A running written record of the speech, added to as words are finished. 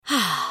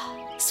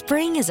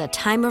Spring is a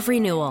time of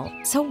renewal,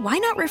 so why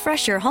not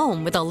refresh your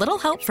home with a little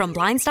help from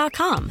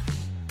Blinds.com?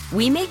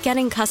 We make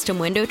getting custom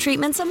window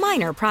treatments a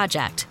minor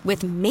project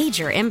with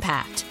major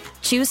impact.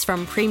 Choose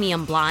from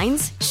premium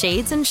blinds,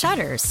 shades, and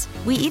shutters.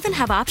 We even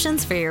have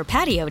options for your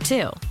patio,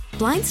 too.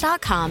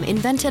 Blinds.com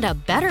invented a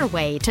better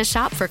way to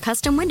shop for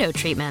custom window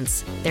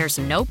treatments. There's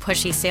no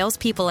pushy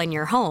salespeople in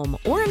your home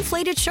or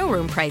inflated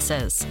showroom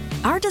prices.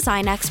 Our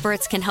design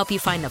experts can help you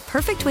find the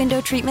perfect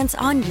window treatments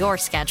on your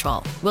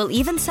schedule. We'll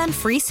even send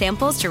free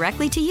samples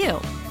directly to you.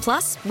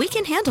 Plus, we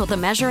can handle the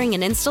measuring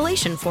and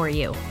installation for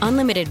you.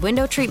 Unlimited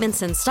window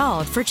treatments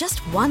installed for just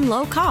one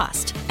low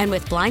cost. And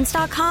with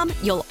Blinds.com,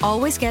 you'll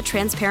always get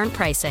transparent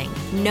pricing.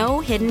 No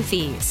hidden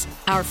fees.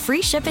 Our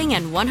free shipping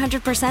and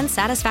 100%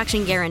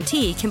 satisfaction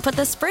guarantee can put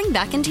the spring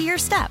back into your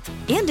step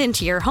and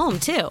into your home,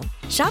 too.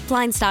 Shop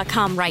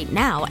Blinds.com right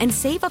now and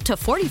save up to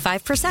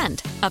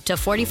 45%. Up to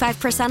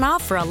 45%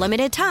 off for a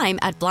limited time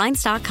at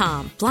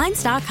Blinds.com.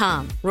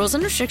 Blinds.com. Rules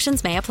and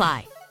restrictions may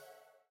apply.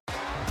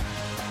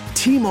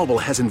 T-Mobile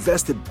has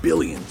invested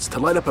billions to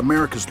light up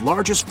America's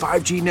largest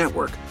 5G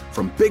network,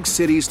 from big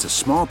cities to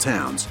small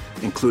towns,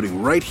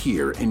 including right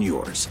here in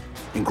yours.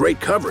 And great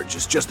coverage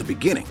is just the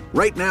beginning.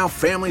 Right now,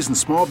 families and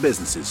small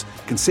businesses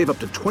can save up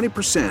to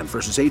 20%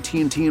 versus AT&T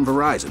and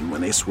Verizon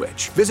when they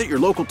switch. Visit your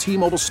local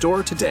T-Mobile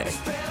store today.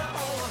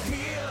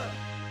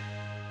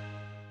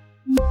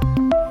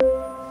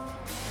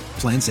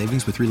 Plan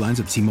savings with 3 lines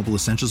of T-Mobile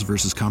Essentials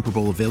versus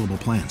comparable available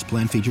plans.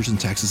 Plan features and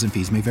taxes and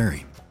fees may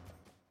vary.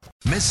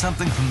 Miss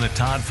something from the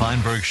Todd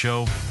Feinberg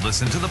Show?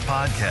 Listen to the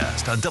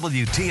podcast on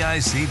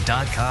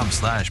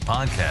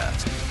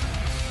WTIC.com/podcast.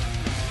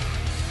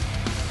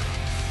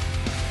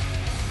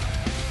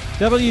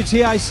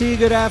 WTIC,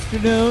 good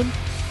afternoon,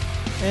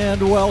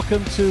 and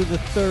welcome to the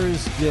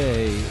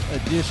Thursday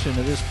edition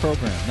of this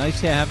program.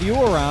 Nice to have you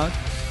around.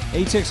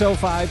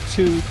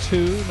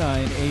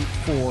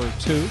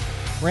 860-522-9842.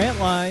 Rant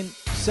line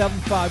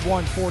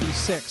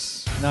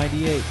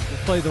 751-4698. We'll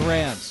play the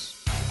rants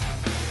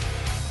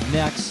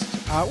next.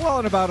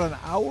 In about an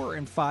hour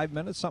and 5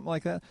 minutes, something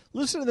like that.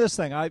 Listen to this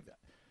thing. I've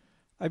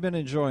been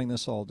enjoying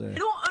this all day. I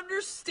don't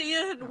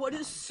understand what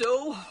is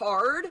so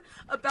hard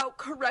about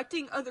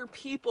correcting other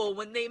people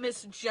when they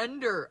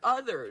misgender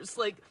others.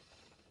 Like,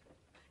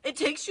 it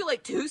takes you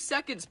like 2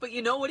 seconds, but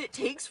you know what it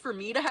takes for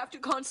me to have to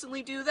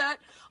constantly do that?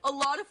 A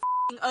lot of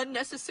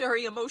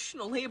unnecessary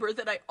emotional labor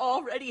that I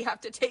already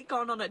have to take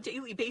on a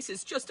daily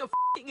basis just to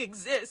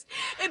exist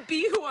and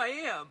be who I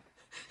am.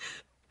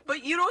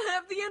 But you don't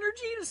have the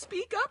energy to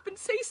speak up and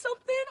say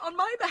something on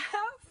my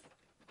behalf.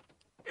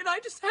 And I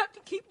just have to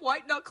keep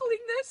white-knuckling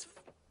this.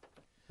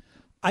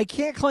 I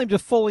can't claim to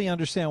fully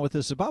understand what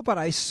this is about, but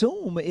I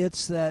assume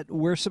it's that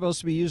we're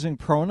supposed to be using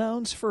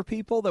pronouns for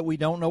people that we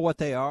don't know what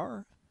they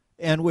are,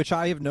 and which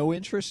I have no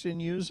interest in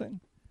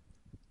using.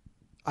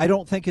 I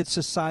don't think it's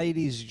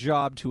society's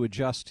job to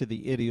adjust to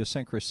the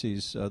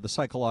idiosyncrasies, the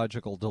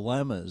psychological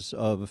dilemmas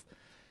of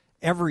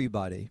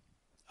everybody.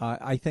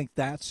 I think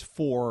that's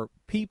for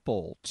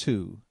people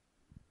to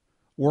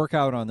work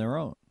out on their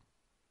own.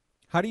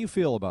 How do you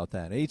feel about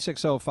that?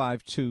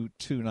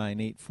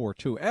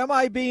 860-522-9842. Am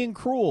I being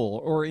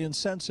cruel or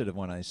insensitive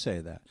when I say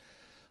that?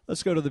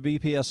 Let's go to the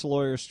BPS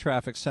Lawyers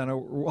Traffic Center.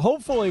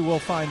 Hopefully we'll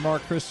find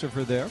Mark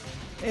Christopher there,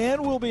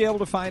 and we'll be able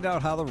to find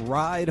out how the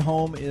ride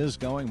home is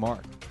going.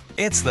 Mark.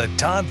 It's the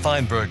Todd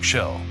Feinberg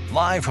Show,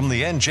 live from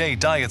the NJ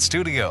Diet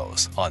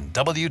Studios on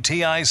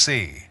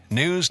WTIC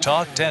News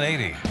Talk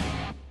 1080.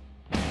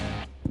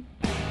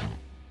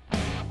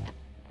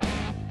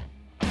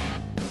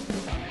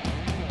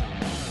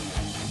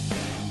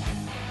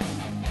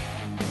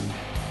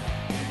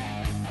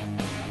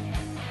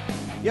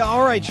 Yeah,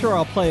 all right, sure,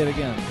 I'll play it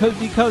again.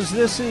 Because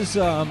this is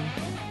the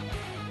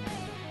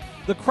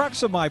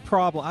crux of my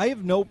problem. I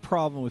have no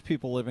problem with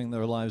people living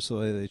their lives the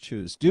way they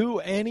choose. Do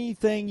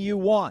anything you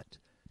want.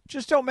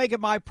 Just don't make it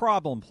my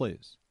problem,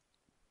 please.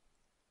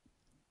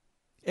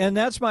 And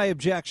that's my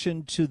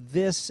objection to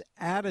this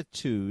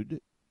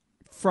attitude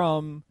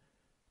from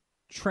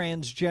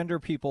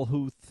transgender people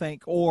who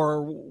think,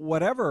 or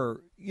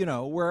whatever,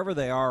 wherever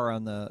they are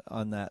on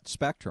that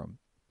spectrum.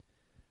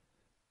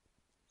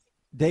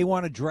 They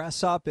want to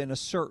dress up in a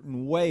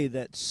certain way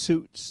that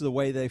suits the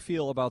way they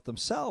feel about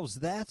themselves.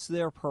 That's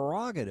their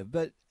prerogative.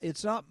 But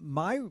it's not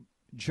my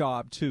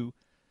job to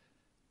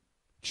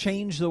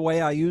change the way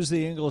I use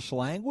the English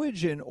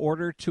language in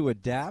order to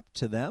adapt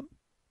to them.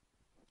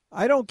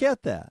 I don't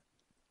get that.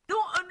 I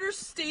don't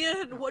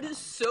understand what is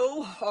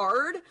so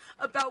hard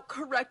about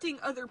correcting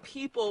other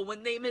people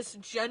when they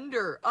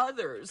misgender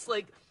others.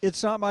 Like,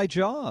 it's not my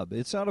job.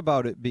 It's not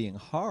about it being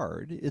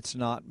hard. It's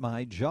not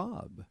my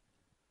job.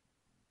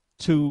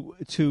 First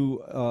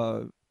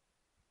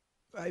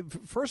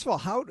of all,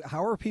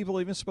 how are people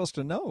even supposed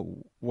to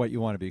know what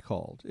you want to be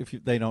called if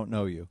they don't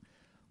know you?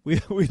 We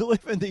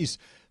live in these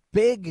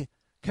big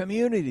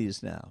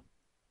communities now.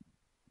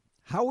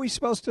 How are we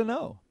supposed to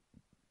know?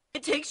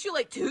 It takes you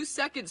like 2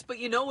 seconds, but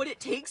you know what it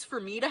takes for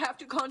me to have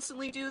to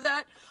constantly do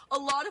that? A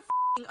lot of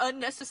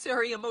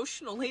unnecessary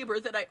emotional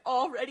labor that I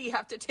already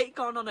have to take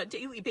on a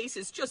daily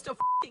basis just to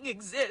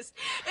exist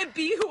and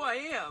be who I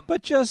am.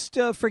 But just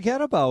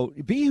forget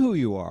about, be who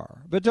you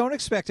are. But don't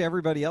expect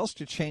everybody else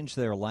to change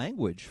their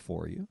language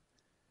for you.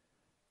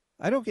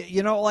 I don't get,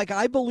 like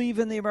I believe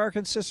in the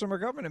American system of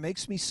government. It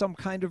makes me some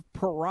kind of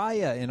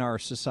pariah in our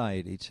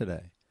society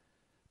today.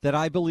 That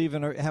I believe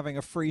in having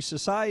a free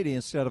society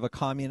instead of a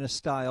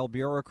communist-style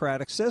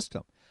bureaucratic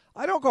system.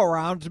 I don't go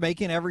around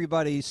making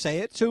everybody say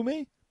it to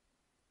me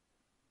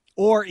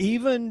or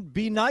even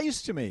be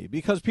nice to me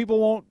because people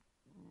won't,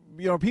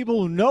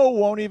 people who know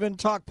won't even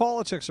talk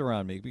politics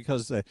around me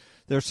because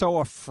they're so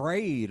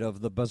afraid of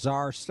the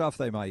bizarre stuff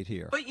they might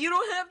hear. But you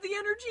don't have the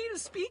energy to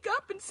speak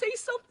up and say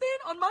something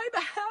on my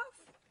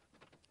behalf?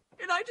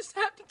 And I just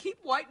have to keep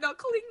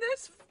white-knuckling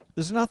this?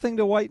 There's nothing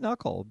to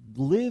white-knuckle.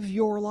 Live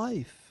your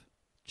life.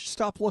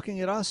 Stop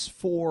looking at us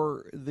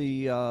for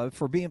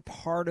being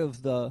part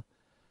of the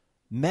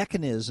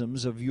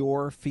mechanisms of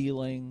your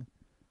feeling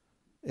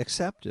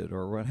accepted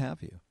or what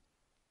have you.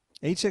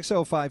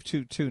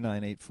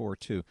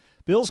 860-522-9842.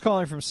 Bill's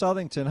calling from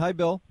Southington. Hi,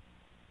 Bill.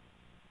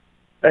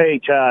 Hey,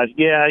 Todd.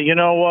 Yeah, you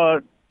know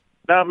what?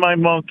 Not my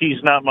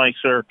monkeys, not my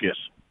circus.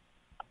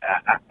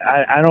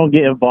 I don't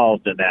get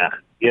involved in that.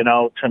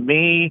 To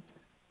me,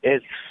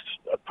 it's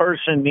a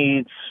person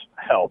needs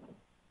help.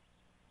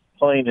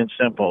 Plain and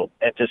simple.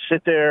 And to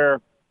sit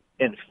there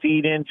and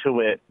feed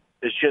into it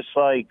is just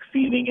like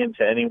feeding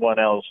into anyone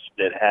else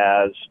that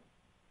has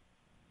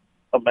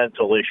a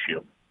mental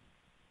issue.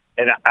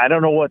 And I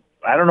don't know what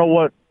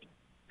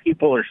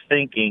people are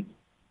thinking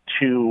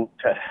to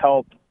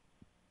help.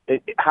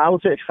 How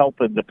is it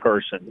helping the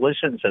person?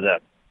 Listen to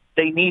them.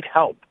 They need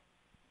help.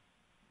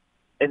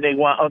 And they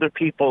want other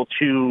people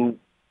to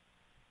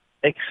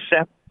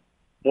accept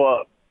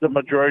what the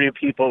majority of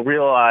people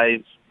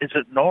realize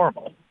isn't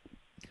normal.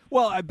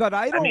 Well, but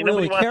I don't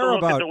really care look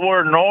about at the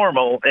word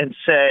normal and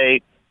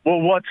say, well,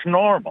 what's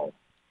normal?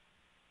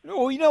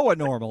 Well, we know what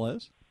normal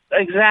is.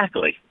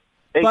 Exactly.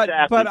 But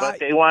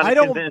they want to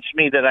convince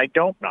me that I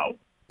don't know.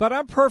 But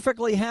I'm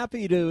perfectly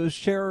happy to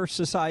share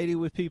society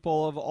with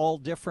people of all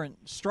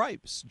different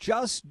stripes.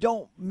 Just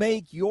don't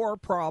make your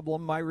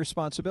problem my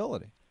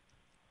responsibility.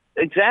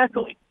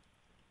 Exactly.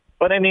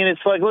 But, I mean,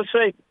 it's like, let's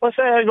say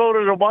I go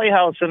to the White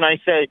House and I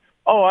say,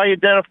 oh, I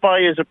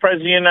identify as a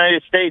president of the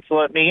United States,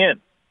 let me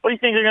in. What do you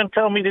think they're going to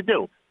tell me to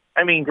do?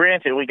 I mean,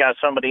 granted, we got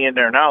somebody in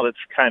there now that's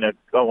kind of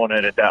going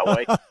at it that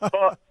way.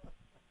 But,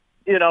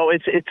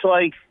 it's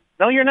like,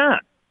 no, you're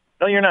not.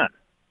 No, you're not.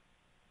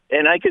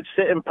 And I could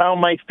sit and pound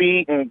my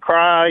feet and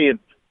cry and,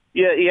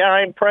 yeah,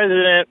 I'm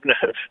president.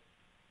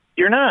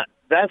 You're not.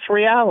 That's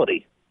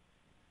reality.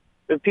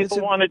 If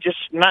people want to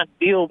just not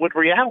deal with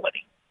reality.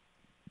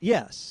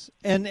 Yes,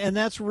 and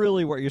that's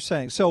really what you're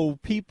saying. So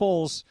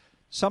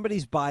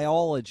somebody's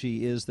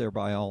biology is their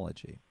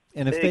biology.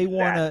 And if they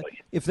want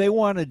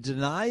to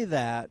deny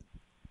that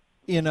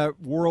in a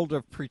world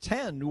of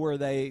pretend where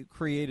they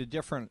create a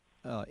different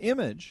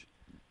image,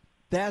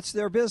 that's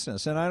their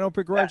business, and I don't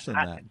begrudge them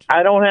that.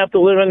 I don't have to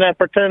live in that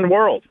pretend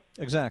world.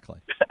 Exactly.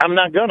 I'm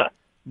not gonna.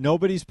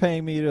 Nobody's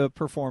paying me to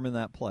perform in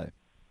that play.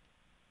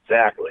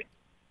 Exactly.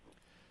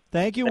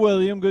 Thank you,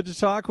 William. Good to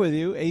talk with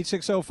you.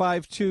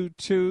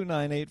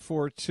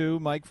 860-522-9842.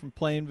 Mike from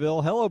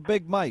Plainville. Hello,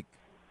 Big Mike.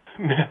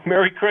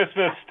 Merry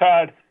Christmas,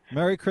 Todd.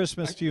 Merry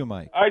Christmas to you,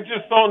 Mike. I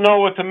just don't know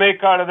what to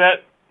make out of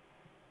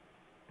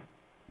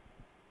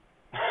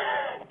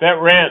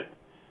that rant.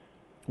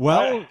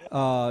 Well,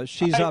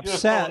 she's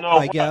upset,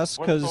 I guess,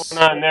 because what's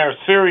going on there?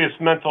 Serious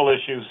mental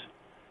issues.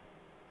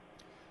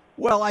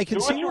 Well, I can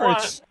see where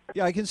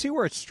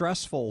it's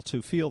stressful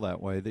to feel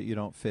that way, that you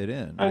don't fit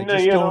in. I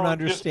just don't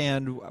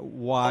understand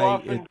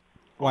why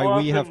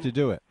we have to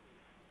do it.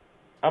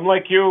 I'm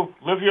like you.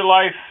 Live your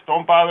life.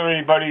 Don't bother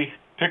anybody.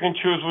 Pick and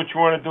choose what you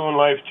want to do in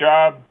life.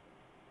 Job.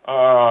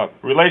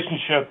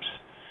 Relationships.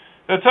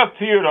 That's up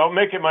to you. Don't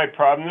make it my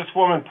problem. This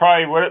woman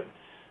probably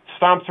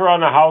stomps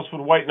around the house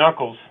with white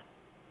knuckles.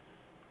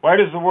 Why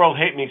does the world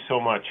hate me so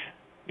much?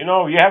 You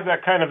have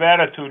that kind of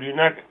attitude, you're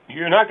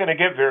not going to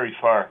get very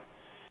far.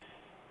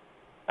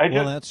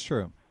 Well, that's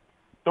true.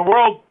 The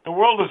world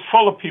is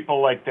full of people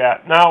like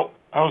that. Now,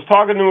 I was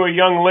talking to a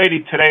young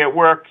lady today at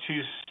work.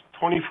 She's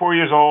 24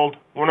 years old,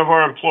 one of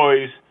our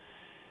employees.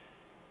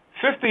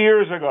 50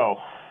 years ago,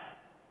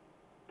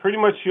 pretty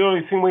much the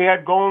only thing we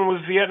had going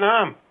was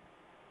Vietnam.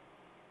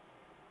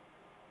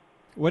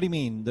 What do you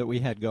mean that we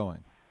had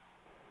going?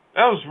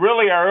 That was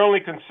really our only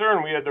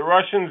concern. We had the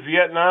Russians,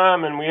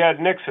 Vietnam, and we had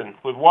Nixon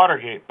with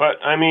Watergate.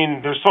 But, I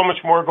mean, there's so much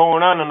more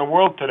going on in the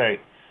world today.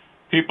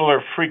 People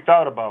are freaked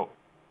out about.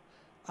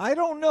 I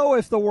don't know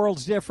if the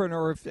world's different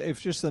or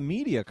if just the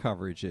media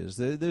coverage is.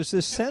 There's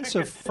this sense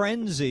of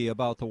frenzy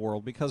about the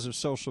world because of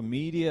social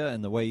media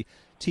and the way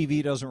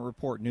TV doesn't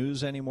report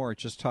news anymore. It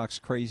just talks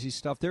crazy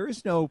stuff. There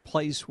is no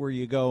place where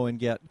you go and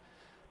get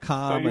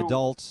calm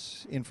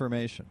adult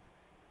information.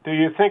 Do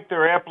you think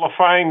they're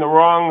amplifying the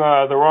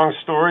wrong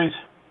stories?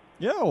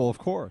 Yeah, well, of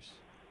course.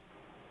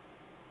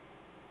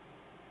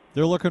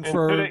 They're looking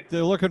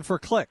for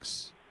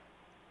clicks.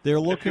 They're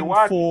looking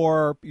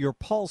for your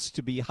pulse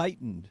to be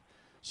heightened,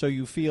 so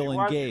you feel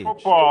engaged.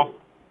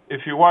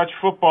 If you watch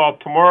football,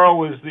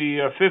 tomorrow is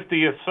the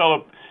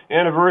 50th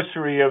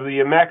anniversary of the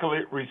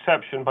Immaculate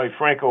Reception by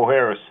Franco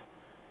Harris.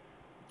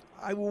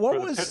 I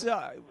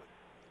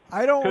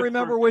don't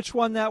remember which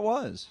one that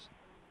was.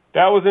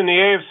 That was in the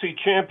AFC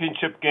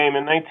Championship game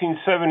in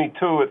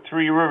 1972 at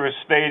Three Rivers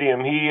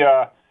Stadium. He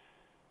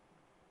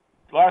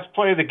last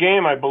play of the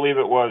game, I believe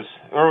it was,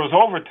 or it was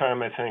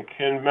overtime, I think.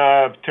 And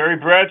Terry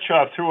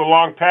Bradshaw threw a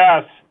long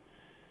pass.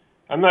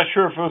 I'm not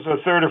sure if it was a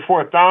third or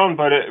fourth down,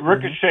 but it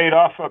ricocheted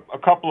off a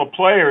couple of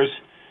players.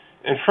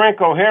 And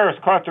Franco Harris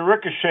caught the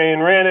ricochet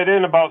and ran it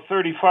in about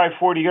 35,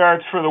 40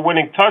 yards for the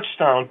winning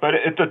touchdown. But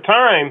at the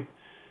time,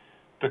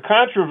 the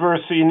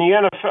controversy in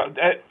the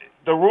NFL,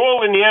 the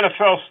rule in the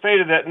NFL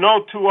stated that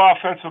no two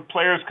offensive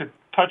players could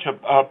touch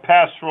a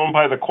pass thrown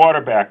by the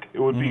quarterback. It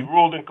would be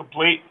ruled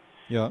incomplete.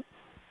 Yeah.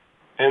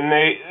 And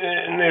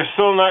they're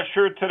still not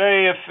sure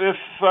today if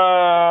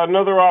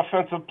another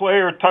offensive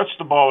player touched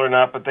the ball or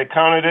not, but they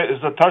counted it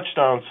as a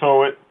touchdown.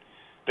 So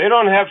they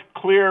don't have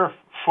clear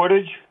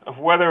footage of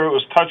whether it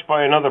was touched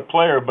by another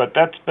player, but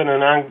that's been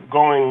an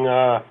ongoing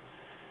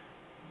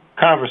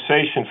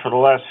conversation for the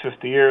last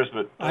 50 years.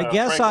 But I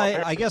guess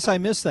I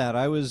missed that.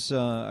 I was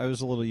a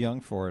little young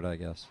for it, I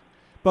guess.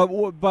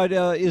 But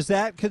is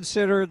that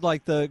considered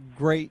like the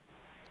great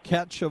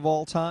catch of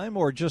all time,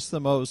 or just the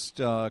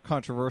most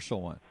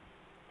controversial one?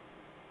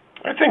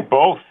 I think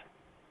both.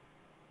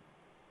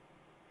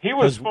 He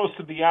was supposed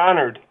to be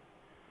honored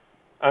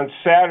on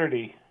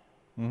Saturday.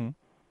 Mm-hmm. It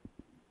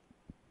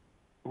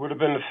would have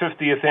been the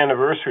 50th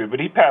anniversary, but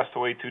he passed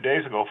away 2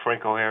 days ago,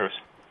 Franco Harris.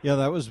 Yeah,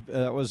 that was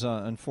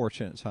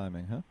unfortunate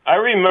timing, huh? I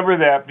remember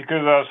that because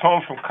I was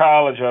home from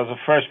college. I was a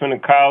freshman in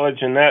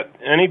college, and that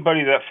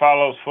anybody that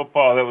follows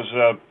football, that was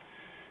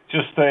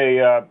just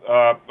the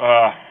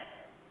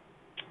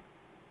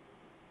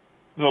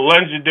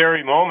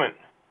legendary moment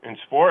in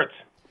sports.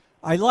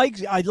 I liked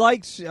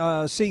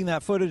seeing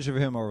that footage of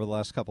him over the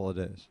last couple of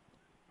days.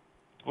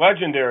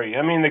 Legendary.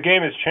 I mean, the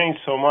game has changed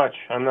so much.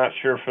 I'm not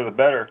sure for the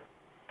better,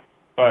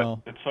 but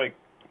it's like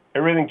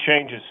everything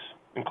changes,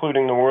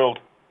 including the world.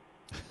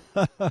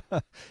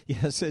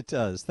 Yes, it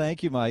does.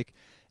 Thank you, Mike.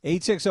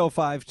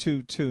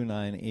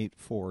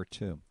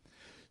 860-522-9842.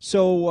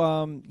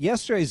 So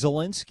yesterday,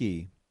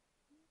 Zelensky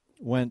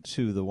went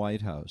to the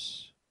White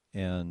House,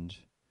 and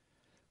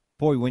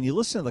boy, when you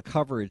listen to the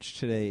coverage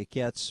today, it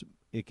gets.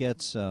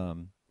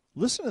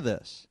 Listen to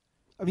this.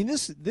 I mean,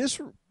 this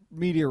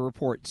media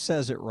report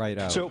says it right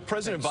out. So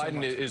President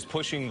Biden is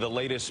pushing the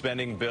latest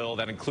spending bill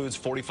that includes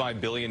 $45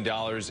 billion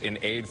in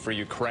aid for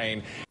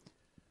Ukraine.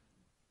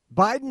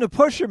 Biden, a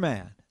pusher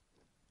man.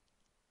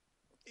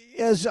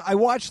 As I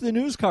watched the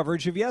news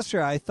coverage of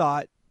yesterday, I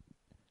thought,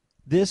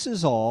 this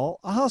is all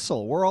a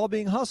hustle. We're all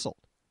being hustled.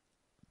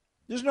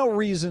 There's no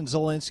reason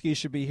Zelensky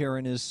should be here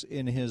in his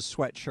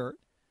sweatshirt.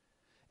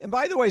 And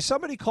by the way,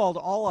 somebody called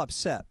all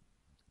upset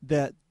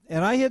that,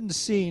 and I hadn't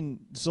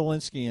seen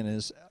Zelensky in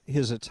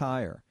his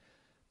attire,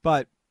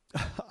 but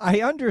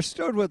I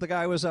understood what the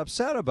guy was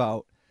upset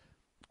about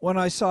when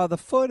I saw the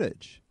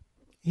footage.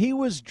 He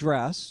was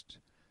dressed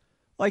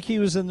like he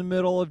was in the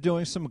middle of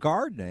doing some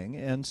gardening,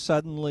 and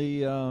suddenly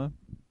had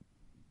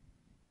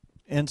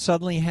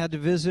to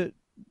visit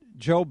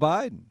Joe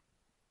Biden.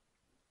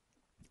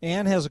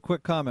 Ann has a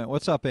quick comment.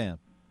 What's up, Ann?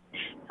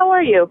 How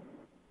are you?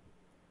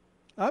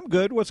 I'm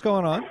good. What's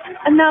going on?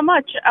 Not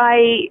much.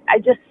 I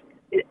guess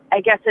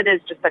it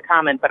is just a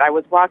comment, but I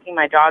was walking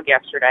my dog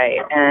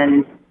yesterday,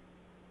 and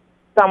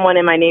someone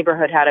in my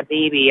neighborhood had a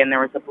baby, and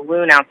there was a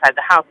balloon outside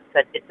the house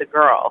that said, "It's a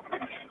girl."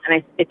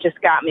 And it just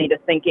got me to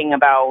thinking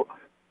about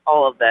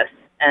all of this,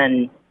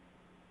 and,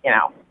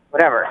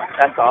 whatever.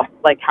 That's all.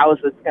 Like, how is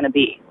this going to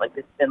be? Like,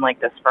 it's been like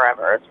this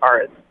forever as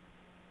far as,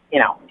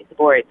 it's a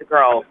boy, it's a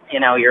girl.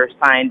 You're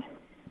assigned,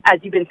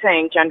 as you've been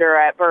saying, gender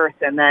at birth,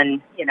 and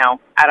then,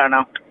 I don't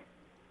know.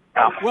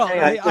 Well,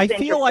 anyway, I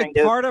feel like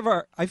part of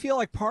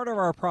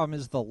our problem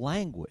is the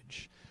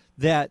language,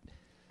 that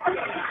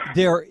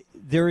there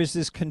is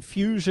this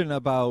confusion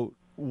about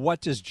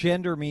what does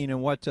gender mean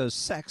and what does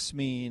sex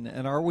mean,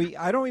 and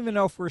I don't even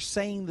know if we're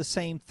saying the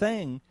same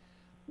thing,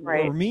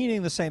 right, or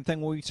meaning the same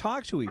thing when we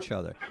talk to each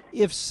other.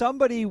 If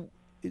somebody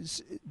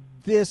is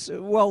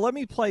let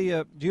me play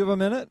you. Do you have a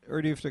minute,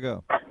 or do you have to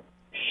go?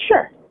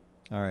 Sure.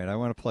 All right, I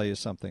want to play you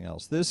something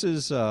else. This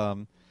is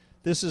a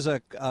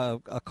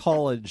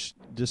college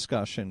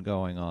discussion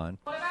going on.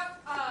 What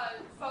about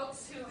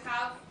folks who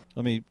have...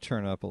 Let me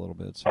turn it up a little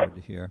bit. It's hard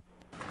to hear.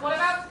 What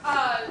about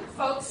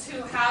folks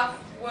who have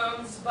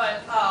wombs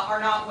but are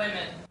not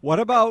women? What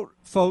about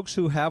folks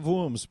who have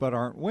wombs but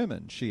aren't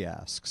women, she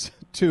asks,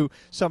 to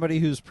somebody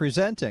who's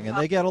presenting, and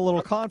they get a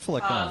little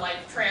conflict on it.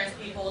 Like trans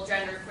people,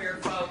 genderqueer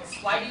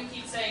folks. Why do you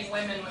keep saying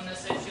women when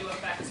this issue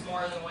affects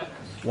more than women?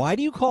 Why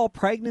do you call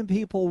pregnant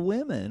people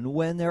women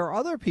when there are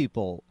other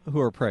people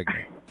who are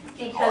pregnant?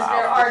 because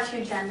there are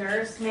two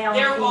genders, male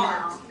and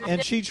female.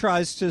 And she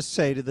tries to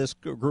say to this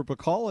group of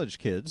college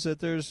kids that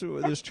there's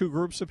two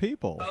groups of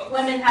people.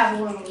 Women have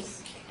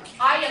wombs.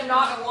 I am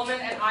not a woman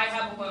and I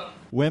have a womb.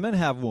 Women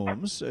have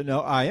wombs.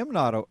 No, I am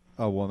not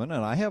a woman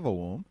and I have a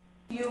womb.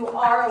 You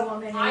are a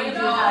woman. I am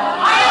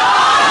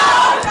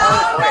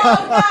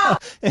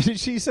not. And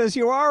she says,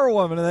 you are a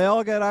woman, and they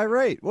all get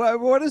irate.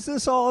 What is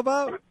this all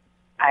about?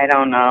 I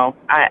don't know.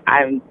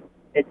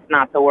 It's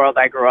not the world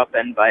I grew up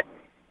in, but,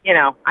 you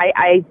know,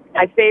 I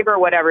favor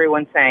what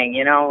everyone's saying,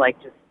 you know,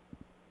 like just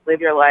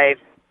live your life,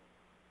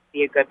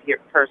 be a good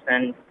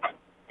person,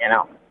 you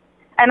know.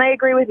 And I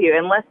agree with you.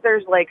 Unless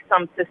there's like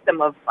some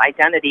system of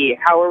identity,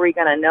 how are we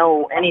going to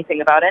know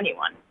anything about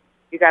anyone?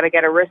 You got to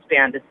get a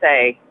wristband to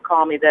say,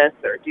 call me this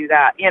or do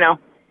that, you know.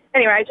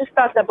 Anyway, I just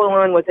thought the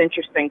balloon was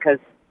interesting because,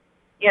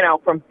 you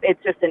know,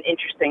 it's just an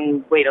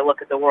interesting way to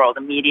look at the world.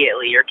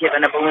 Immediately, you're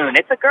given a balloon.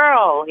 It's a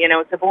girl, you know,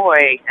 it's a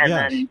boy. And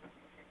then,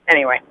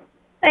 anyway,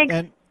 thanks.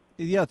 And,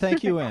 yeah,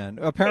 thank you, Ann.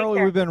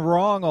 Apparently, we've been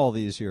wrong all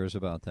these years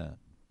about that.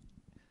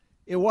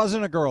 It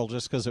wasn't a girl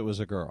just because it was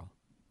a girl.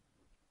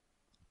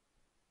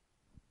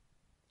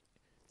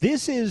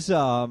 This is,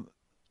 of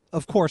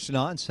course,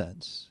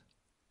 nonsense.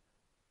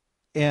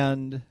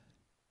 And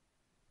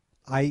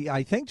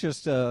I think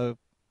just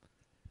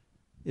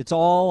it's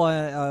all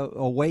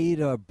a way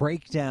to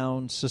break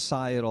down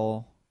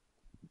societal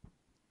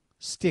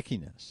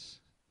stickiness,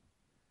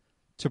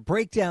 to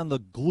break down the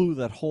glue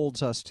that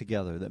holds us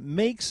together, that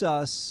makes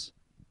us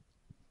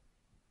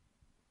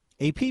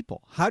a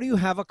people. How do you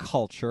have a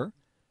culture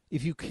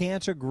if you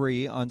can't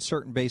agree on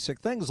certain basic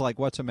things like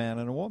what's a man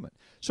and a woman?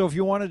 So if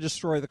you want to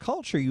destroy the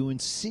culture, you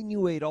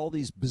insinuate all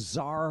these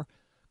bizarre,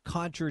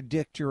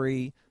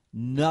 contradictory,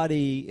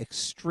 nutty,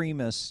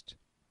 extremist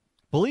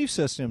belief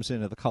systems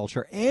into the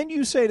culture, and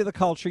you say to the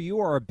culture, you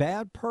are a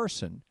bad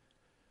person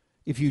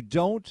if you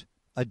don't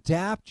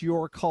adapt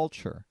your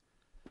culture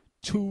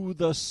to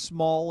the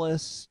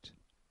smallest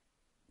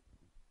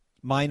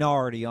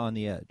minority on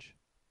the edge.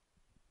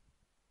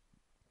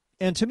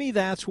 And to me,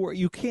 that's where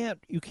you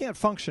can't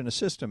function a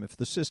system if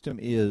the system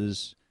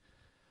is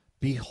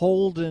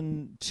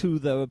beholden to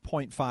the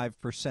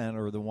 0.5%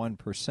 or the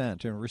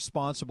 1% and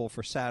responsible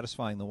for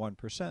satisfying the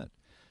 1%.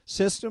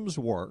 Systems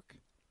work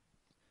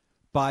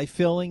by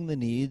filling the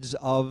needs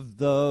of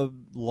the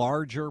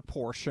larger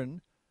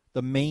portion,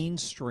 the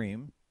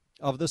mainstream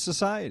of the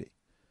society.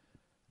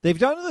 They've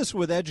done this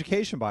with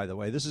education, by the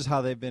way. This is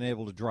how they've been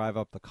able to drive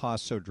up the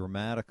cost so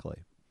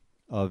dramatically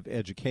of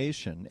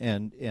education,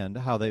 and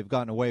how they've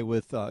gotten away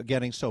with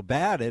getting so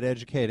bad at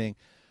educating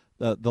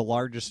the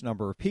largest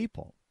number of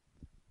people,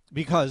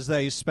 because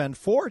they spend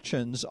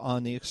fortunes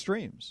on the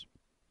extremes.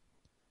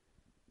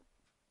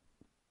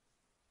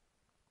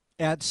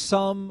 At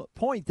some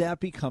point,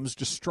 that becomes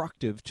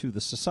destructive to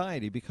the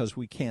society because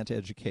we can't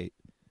educate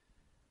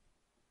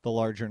the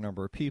larger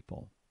number of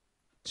people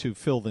to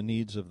fill the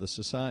needs of the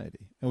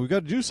society. And we've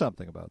got to do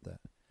something about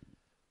that.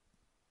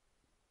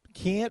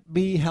 Can't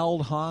be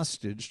held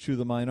hostage to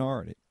the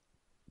minority.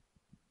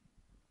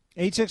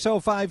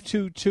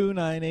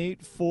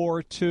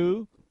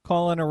 860-522-9842.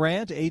 Call in a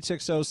rant,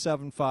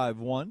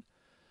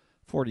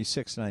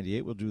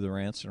 860-751-4698. We'll do the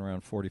rants in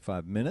around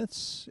 45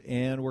 minutes.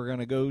 And we're going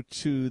to go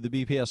to the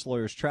BPS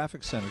Lawyers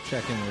Traffic Center,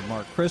 check in with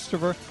Mark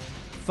Christopher.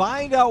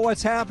 Find out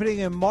what's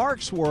happening in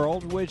Mark's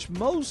world, which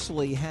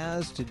mostly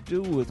has to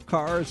do with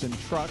cars and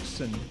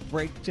trucks and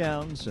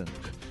breakdowns and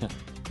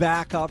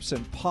backups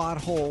and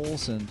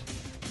potholes and...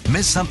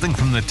 Miss something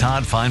from the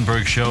Todd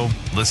Feinberg Show?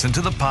 Listen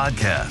to the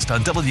podcast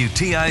on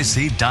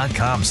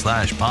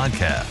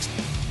WTIC.com/podcast.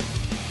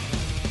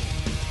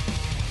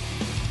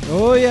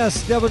 Oh,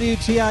 yes,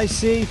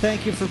 WTIC,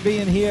 thank you for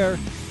being here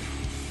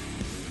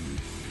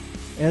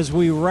as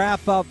we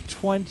wrap up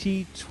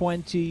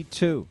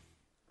 2022.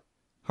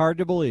 Hard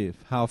to believe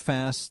how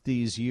fast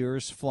these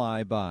years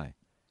fly by.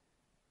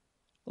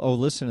 Oh,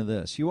 listen to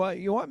this. You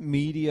want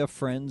media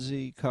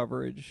frenzy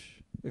coverage?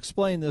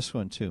 Explain this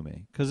one to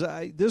me, because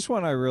this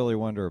one I really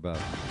wonder about.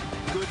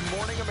 Good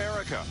Morning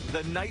America,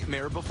 The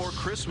Nightmare Before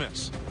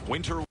Christmas.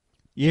 Winter.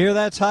 You hear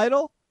that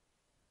title?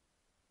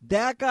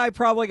 That guy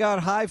probably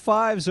got high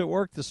fives at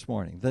work this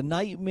morning. The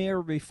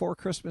Nightmare Before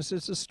Christmas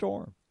is a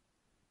storm.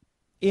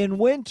 In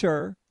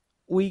winter,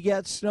 we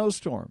get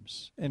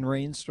snowstorms and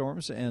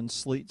rainstorms and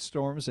sleet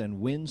storms and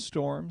wind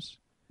storms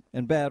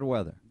and bad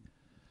weather.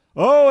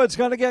 Oh, it's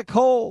going to get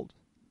cold.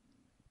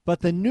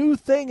 But the new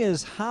thing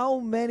is how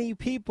many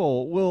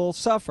people will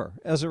suffer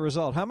as a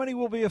result. How many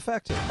will be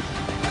affected?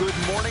 Good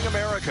Morning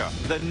America,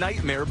 The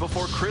Nightmare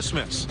Before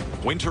Christmas.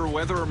 Winter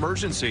weather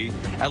emergency.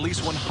 At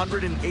least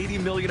 180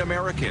 million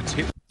Americans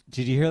hit.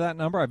 Did you hear that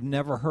number? I've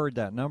never heard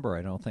that number,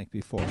 I don't think,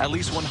 before. At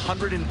least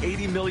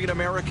 180 million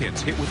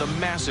Americans hit with a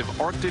massive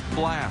Arctic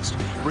blast,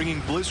 bringing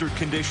blizzard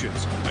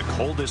conditions, the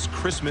coldest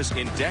Christmas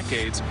in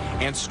decades,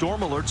 and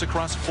storm alerts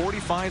across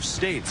 45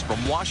 states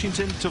from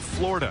Washington to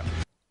Florida.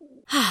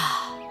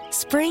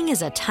 Spring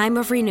is a time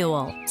of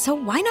renewal, so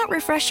why not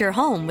refresh your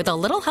home with a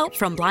little help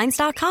from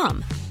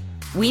Blinds.com?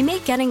 We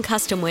make getting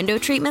custom window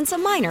treatments a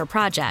minor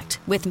project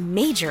with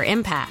major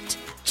impact.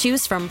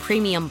 Choose from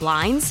premium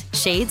blinds,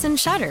 shades, and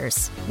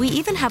shutters. We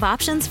even have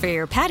options for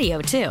your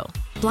patio, too.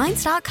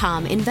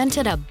 Blinds.com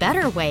invented a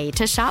better way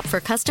to shop for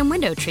custom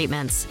window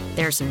treatments.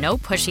 There's no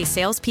pushy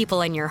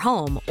salespeople in your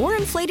home or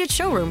inflated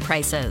showroom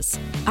prices.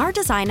 Our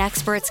design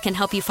experts can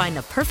help you find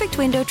the perfect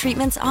window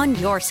treatments on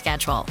your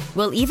schedule.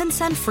 We'll even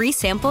send free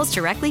samples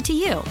directly to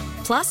you.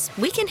 Plus,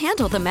 we can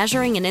handle the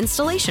measuring and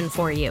installation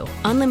for you.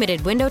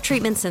 Unlimited window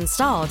treatments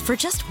installed for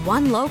just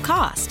one low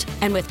cost.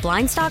 And with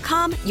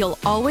Blinds.com, you'll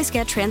always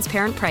get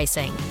transparent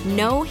pricing.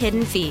 No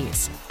hidden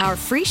fees. Our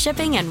free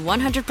shipping and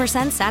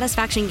 100%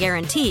 satisfaction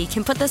guarantee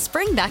can put the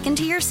spring back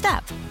into your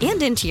step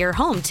and into your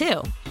home,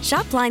 too.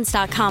 Shop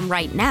Blinds.com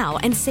right now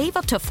and save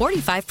up to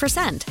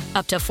 45%.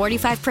 Up to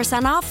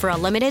 45% off for a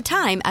limited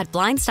time at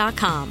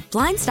Blinds.com.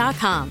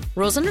 Blinds.com.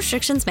 Rules and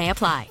restrictions may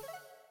apply.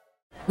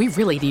 We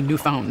really need new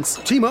phones.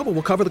 T-Mobile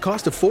will cover the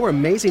cost of 4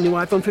 amazing new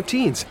iPhone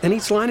 15s, and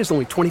each line is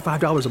only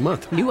 $25 a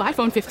month. New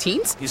iPhone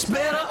 15s? It's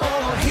better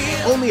over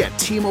here. Only at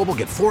T-Mobile,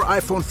 get 4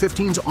 iPhone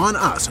 15s on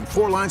us and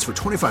 4 lines for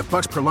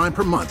 $25 per line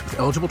per month with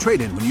eligible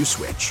trade-in when you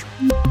switch.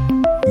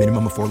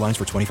 Minimum of 4 lines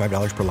for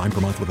 $25 per line per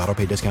month with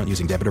autopay discount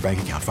using debit or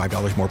bank account.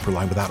 $5 more per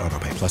line without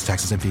autopay, plus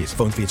taxes and fees.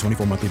 Phone fee at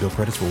 24 monthly bill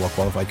credits for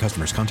well-qualified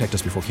customers. Contact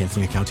us before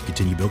canceling account to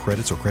continue bill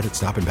credits or credit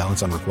stop and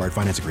balance on required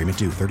finance agreement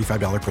due.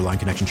 $35 per line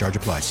connection charge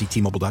applies. See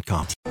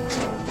T-Mobile.com.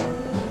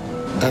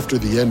 After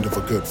the end of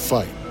a good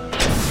fight,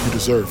 you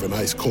deserve an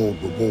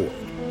ice-cold reward.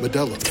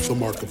 Modelo is the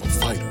mark of a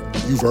fighter.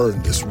 You've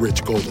earned this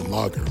rich golden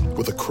lager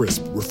with a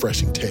crisp,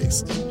 refreshing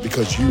taste.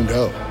 Because you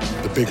know,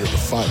 the bigger the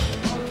fight,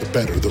 the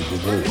better the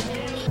reward.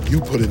 You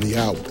put in the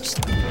hours,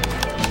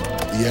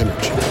 the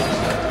energy,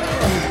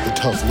 the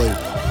tough labor.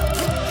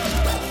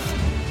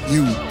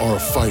 You are a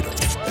fighter,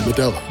 and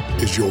Modelo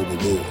is your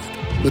reward.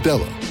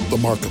 Modelo, the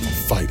mark of a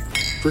fighter.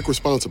 Drink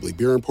responsibly.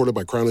 Beer imported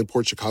by Crown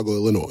Imports, Chicago,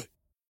 Illinois.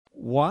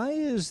 Why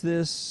is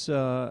this?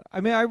 I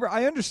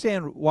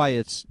understand why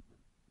it's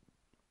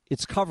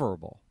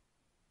coverable,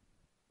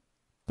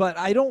 but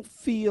I don't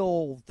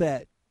feel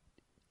that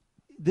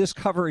this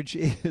coverage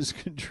is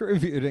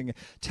contributing,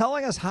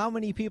 telling us how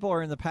many people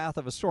are in the path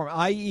of a storm,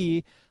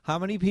 i.e., how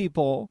many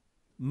people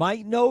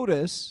might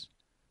notice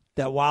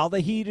that while the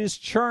heat is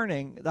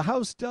churning, the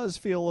house does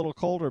feel a little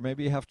colder.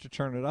 Maybe you have to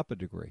turn it up a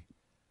degree.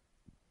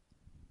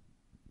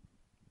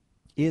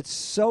 It's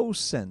so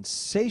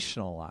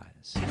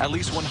sensationalized. At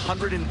least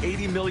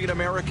 180 million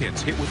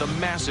Americans hit with a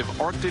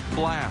massive Arctic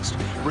blast,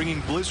 bringing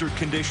blizzard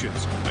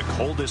conditions, the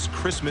coldest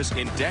Christmas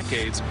in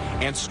decades,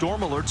 and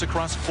storm alerts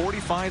across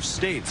 45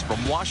 states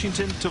from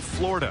Washington to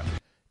Florida.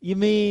 You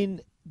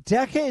mean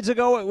decades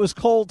ago it was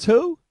cold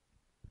too?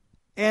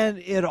 And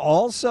it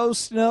also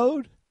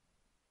snowed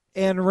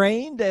and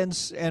rained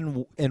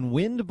and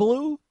wind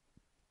blew?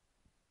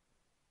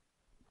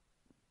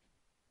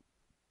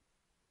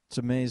 It's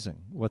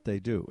amazing what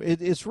they do.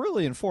 It's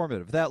really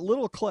informative. That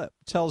little clip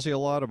tells you a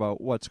lot about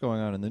what's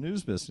going on in the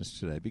news business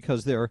today,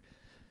 because they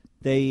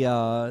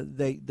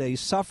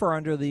suffer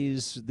under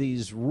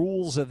these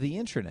rules of the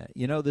internet.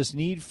 You know, this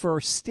need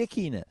for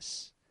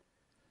stickiness.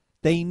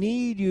 They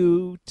need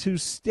you to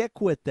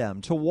stick with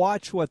them, to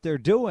watch what they're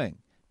doing,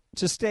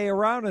 to stay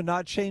around and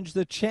not change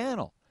the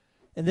channel.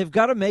 And they've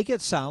got to make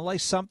it sound like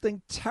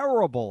something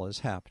terrible is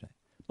happening,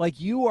 like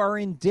you are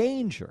in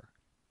danger,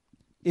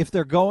 if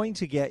they're going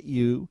to get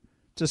you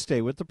to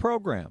stay with the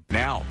program.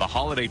 Now, the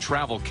holiday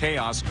travel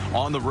chaos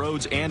on the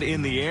roads and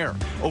in the air.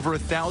 Over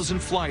 1,000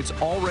 flights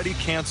already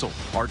canceled.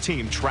 Our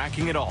team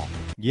tracking it all.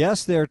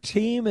 Yes, their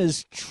team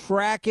is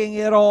tracking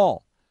it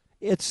all.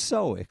 It's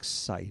so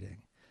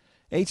exciting.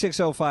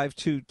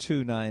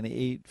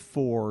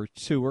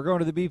 860-522-9842. We're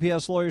going to the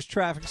BPS Lawyers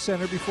Traffic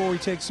Center before we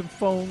take some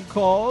phone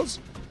calls.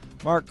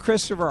 Mark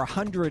Christopher,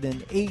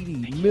 180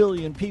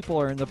 million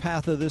people are in the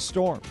path of this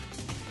storm.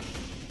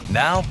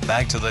 Now,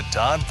 back to the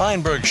Todd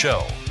Feinberg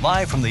Show,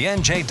 live from the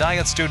NJ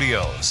Diet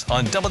Studios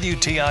on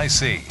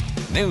WTIC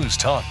News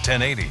Talk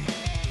 1080.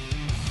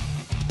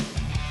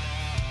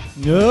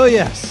 Oh,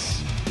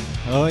 yes.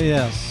 Oh,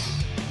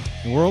 yes.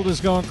 The world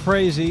is going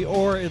crazy,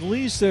 or at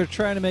least they're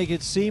trying to make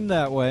it seem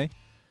that way.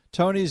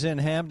 Tony's in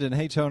Hamden.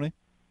 Hey, Tony.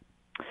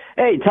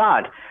 Hey,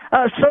 Todd.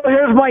 So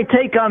here's my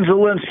take on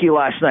Zelensky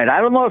last night.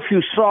 I don't know if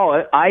you saw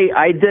it.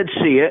 I did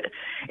see it.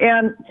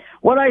 And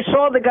when I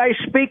saw the guy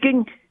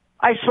speaking,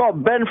 I saw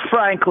Ben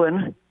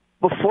Franklin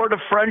before the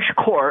French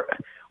court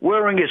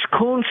wearing his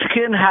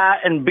coonskin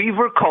hat and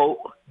beaver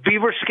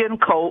skin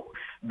coat,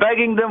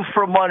 begging them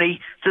for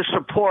money to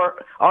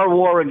support our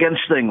war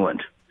against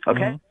England. Okay?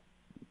 Mm-hmm.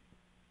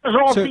 It was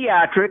all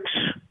theatrics,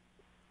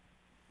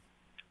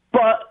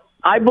 but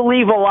I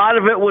believe a lot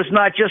of it was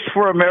not just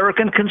for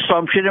American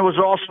consumption. It was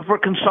also for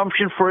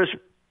consumption for his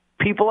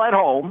people at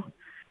home.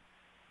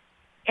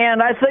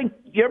 And I think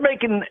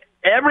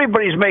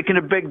everybody's making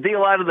a big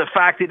deal out of the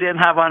fact he didn't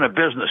have on a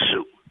business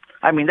suit.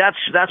 I mean, that's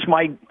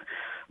my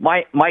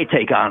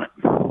take on it.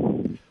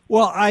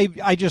 Well,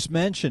 I just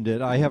mentioned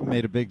it. I haven't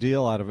made a big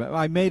deal out of it.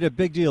 I made a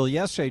big deal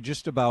yesterday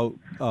just about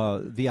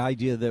the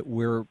idea that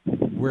we're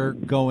we're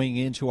going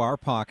into our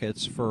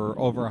pockets for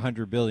over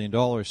 $100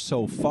 billion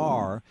so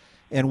far,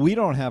 and we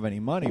don't have any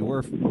money.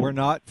 We're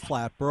not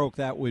flat broke.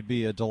 That would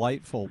be a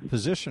delightful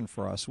position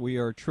for us. We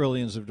are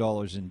trillions of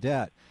dollars in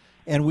debt,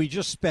 and we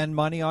just spend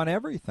money on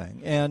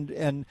everything.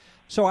 And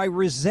so I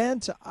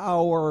resent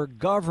our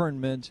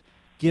government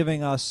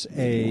giving us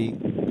a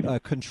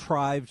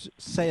contrived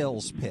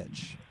sales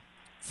pitch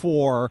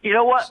for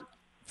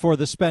for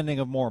the spending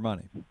of more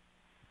money.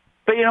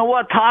 But you know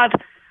what,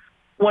 Todd?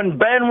 When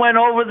Ben went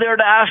over there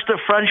to ask the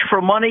French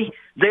for money,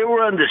 they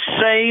were in the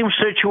same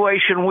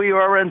situation we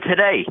are in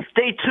today.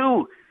 They,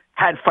 too,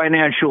 had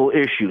financial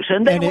issues,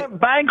 and they went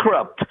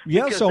bankrupt.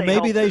 Yeah, so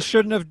maybe they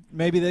shouldn't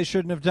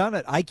have done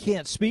it. I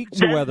can't speak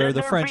to whether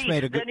the French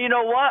made a good... Then you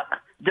know what?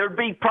 There'd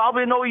be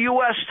probably no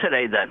U.S.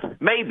 today then,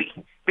 maybe,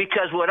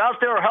 because without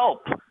their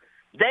help...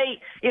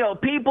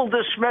 people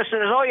dismiss it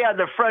as, oh, yeah,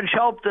 the French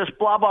helped us,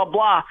 blah, blah,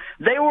 blah.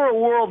 They were a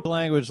world...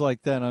 Language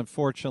like that,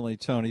 unfortunately,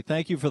 Tony.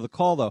 Thank you for the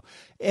call, though.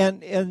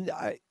 And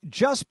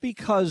just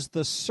because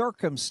the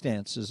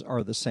circumstances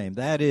are the same,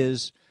 that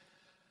is,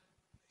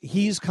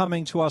 he's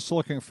coming to us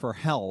looking for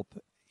help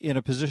in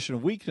a position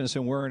of weakness,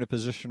 and we're in a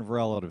position of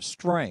relative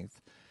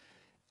strength.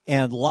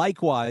 And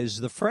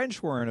likewise, the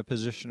French were in a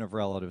position of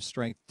relative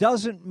strength,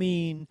 doesn't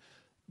mean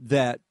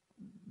that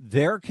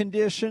their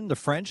condition, the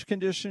French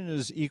condition,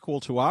 is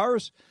equal to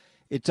ours.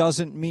 It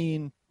doesn't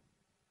mean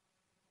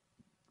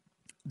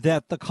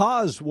that the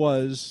cause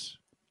was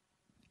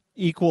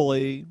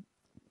equally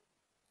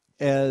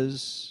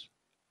as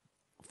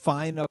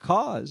fine a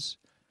cause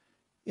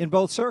in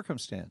both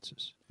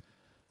circumstances.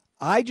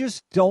 I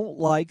just don't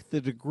like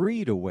the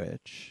degree to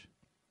which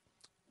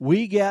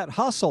we get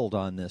hustled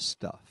on this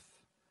stuff.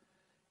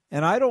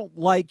 And I don't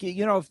like,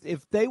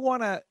 if they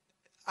want to,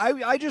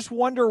 I just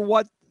wonder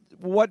what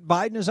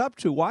Biden is up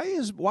to. Why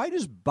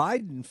does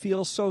Biden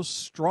feel so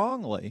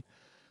strongly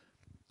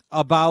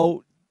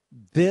about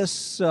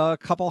this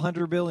couple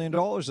 $100 billion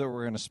that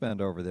we're going to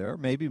spend over there?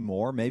 Maybe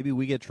more. Maybe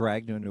we get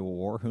dragged into a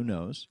war. Who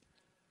knows?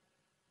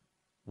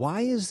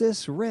 Why is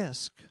this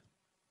risk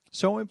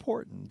so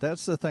important?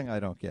 That's the thing I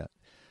don't get.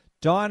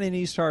 Don in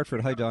East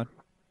Hartford. Hi, Don.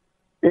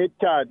 Hey,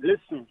 Todd,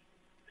 listen.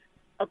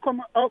 How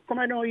come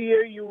I don't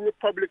hear you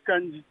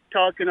Republicans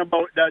talking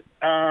about that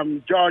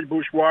George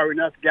Bush war in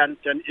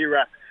Afghanistan,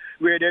 Iraq,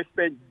 where they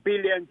spent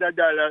billions of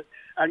dollars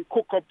and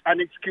cook up an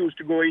excuse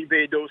to go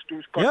invade those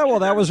two countries? Yeah, well,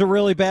 that was a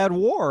really bad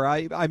war.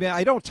 I mean,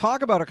 I don't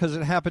talk about it because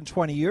it happened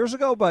 20 years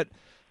ago, but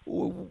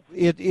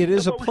it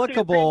is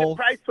applicable. We're still paying the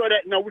price for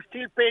that. No, we're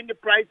still paying the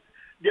price.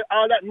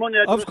 All that money.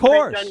 That of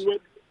course.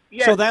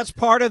 Yes. So that's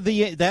part of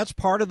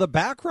the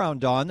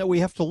background, Don, that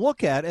we have to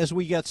look at as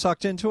we get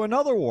sucked into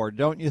another war,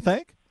 don't you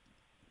think?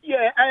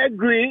 Yeah, I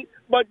agree,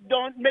 but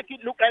don't make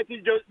it look like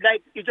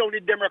it's only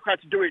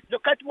Democrats do it.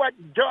 Look at what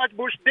George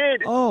Bush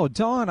did. Oh,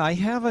 Don,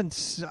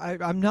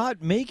 I'm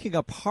not making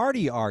a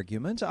party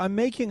argument. I'm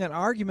making an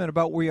argument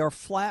about we are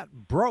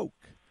flat broke.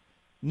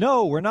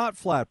 No, we're not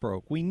flat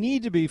broke. We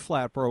need to be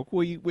flat broke.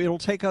 It'll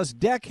take us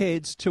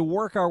decades to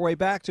work our way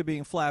back to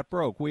being flat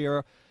broke. We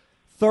are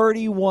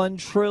 $31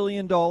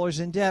 trillion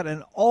in debt,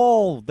 and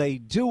all they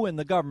do in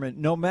the government,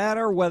 no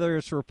matter whether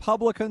it's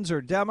Republicans or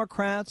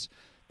Democrats,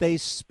 they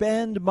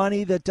spend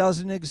money that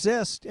doesn't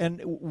exist,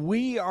 and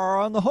we are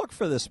on the hook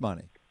for this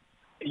money.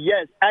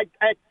 Yes, I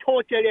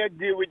totally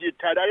agree with you,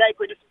 Todd. I like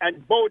what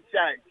on both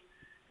sides.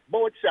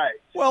 Both sides.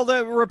 Well,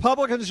 the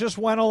Republicans just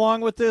went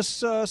along with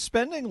this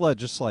spending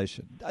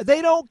legislation.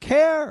 They don't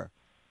care.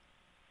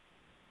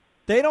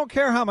 They don't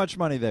care how much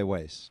money they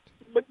waste.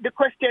 But the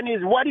question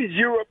is, what is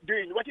Europe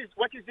doing? What is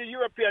the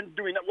Europeans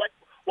doing?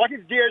 What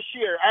is their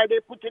share? Are they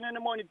putting any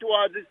money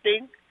towards this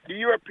thing? The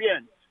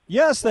Europeans.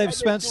 Yes, they've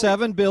spent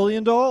 $7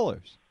 billion. Say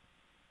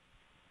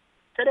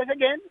that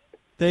again?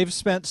 They've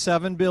spent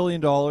 $7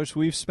 billion.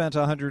 We've spent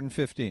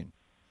 $115.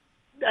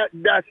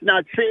 That's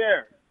not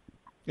fair.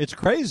 It's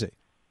crazy.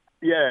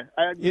 Yeah,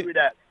 I agree with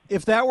that.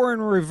 If that were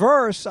in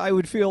reverse, I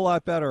would feel a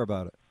lot better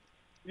about it.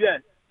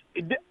 Yes.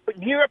 The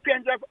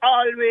Europeans have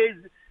always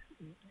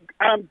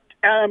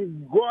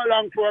go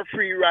along for a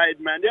free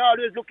ride, man. They're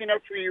always looking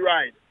at free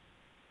ride.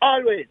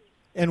 Always.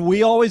 And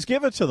we always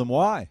give it to them.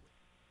 Why?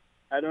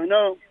 I don't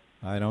know.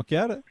 I don't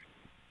get it.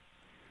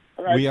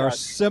 Right, we are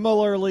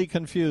similarly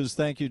confused.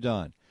 Thank you,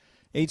 Don.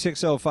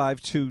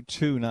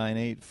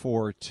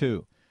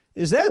 860-522-9842.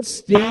 Is that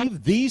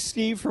Steve, the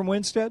Steve from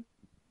Winstead?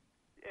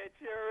 It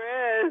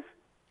sure is.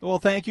 Well,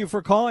 thank you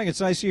for calling. It's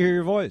nice to hear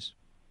your voice.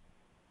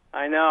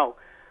 I know.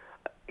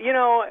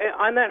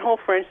 On that whole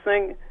French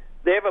thing,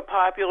 they have a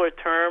popular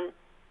term.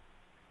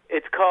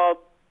 It's called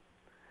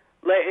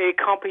les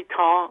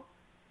incompetents.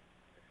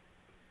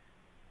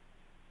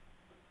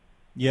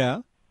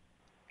 Yeah.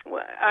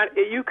 Well,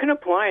 you can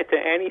apply it to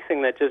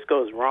anything that just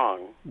goes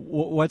wrong.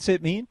 What's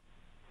it mean?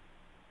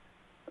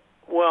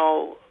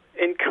 Well,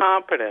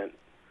 incompetent.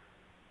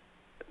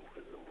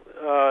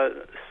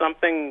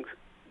 Something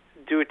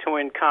due to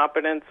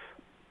incompetence.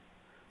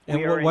 And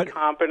we are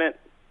incompetent.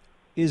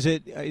 Is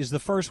the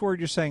first word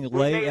you're saying we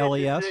made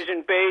LES? a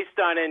decision based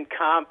on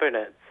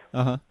incompetence.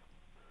 Uh-huh.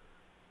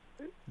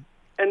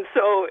 And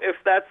so if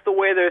that's the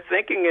way they're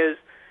thinking is,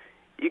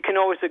 you can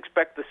always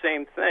expect the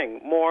same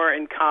thing. More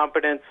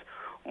incompetence,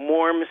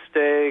 more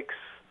mistakes.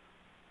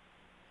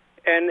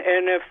 And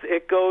if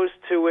it goes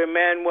to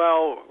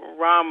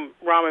Rahm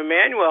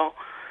Emanuel,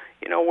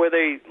 where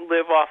they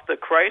live off the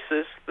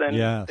crisis, then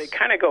they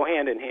kind of go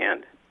hand in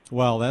hand.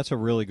 Well, that's a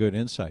really good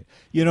insight.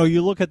 You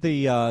look at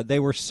they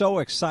were so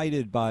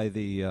excited by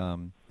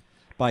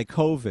by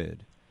COVID,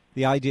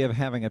 the idea of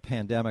having a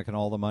pandemic and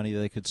all the money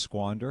they could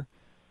squander.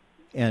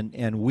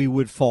 And we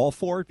would fall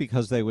for it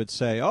because they would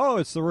say, oh,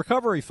 it's the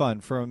recovery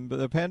fund from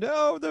the pandemic.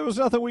 Oh, there was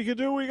nothing we could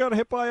do. We got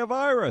hit by a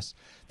virus.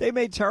 They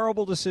made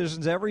terrible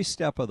decisions every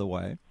step of the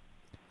way.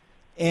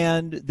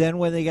 And then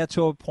when they get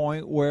to a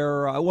point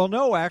where,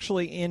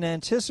 actually in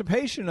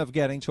anticipation of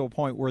getting to a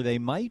point where they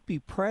might be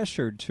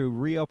pressured to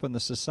reopen the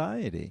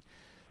society,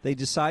 they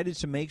decided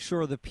to make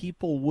sure the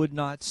people would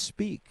not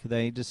speak.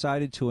 They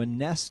decided to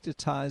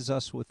anesthetize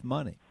us with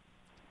money.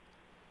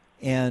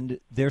 And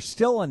they're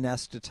still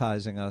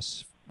anesthetizing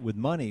us with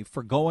money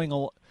for going,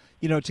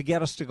 to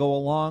get us to go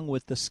along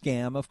with the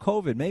scam of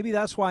COVID. Maybe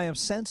that's why I'm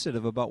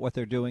sensitive about what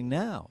they're doing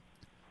now.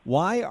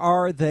 Why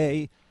are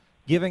they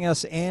giving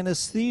us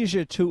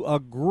anesthesia to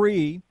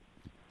agree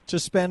to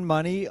spend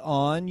money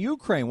on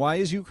Ukraine? Why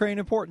is Ukraine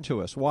important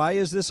to us? Why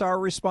is this our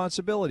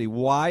responsibility?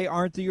 Why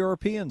aren't the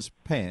Europeans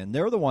paying?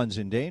 They're the ones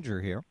in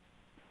danger here.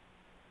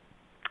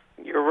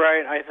 You're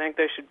right. I think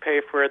they should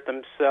pay for it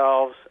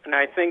themselves. And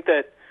I think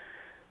that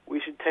we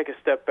should take a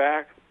step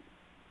back.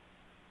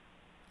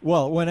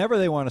 Well, whenever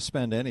they want to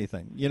spend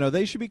anything,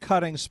 they should be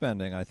cutting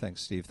spending, I think,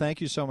 Steve.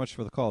 Thank you so much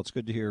for the call. It's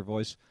good to hear your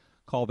voice.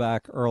 Call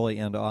back early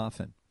and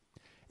often.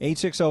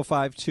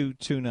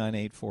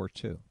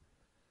 860-522-9842.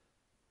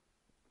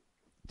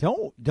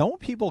 Don't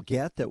people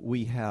get that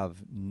we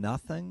have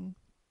nothing?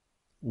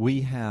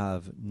 We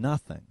have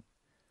nothing.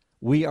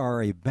 We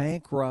are a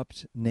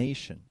bankrupt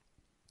nation,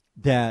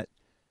 that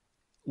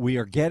we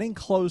are getting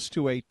close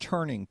to a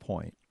turning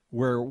point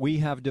where we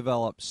have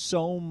developed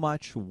so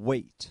much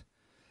weight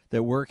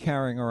that we're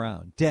carrying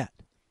around, debt.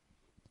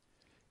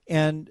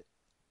 And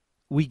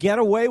we get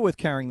away with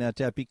carrying that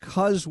debt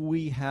because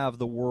we have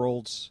the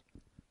world's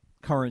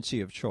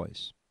currency of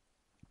choice.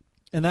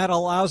 And that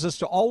allows us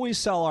to always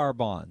sell our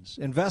bonds.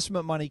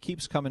 Investment money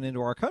keeps coming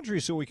into our country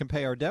so we can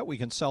pay our debt. We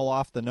can sell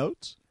off the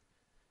notes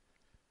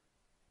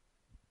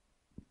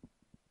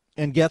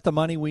and get the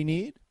money we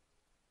need.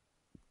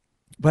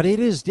 But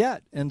it is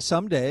debt, and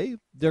someday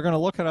they're going to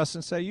look at us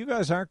and say, you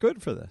guys aren't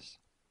good for this.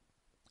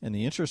 And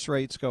the interest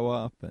rates go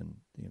up, and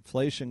the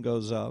inflation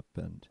goes up,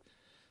 and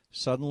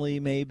suddenly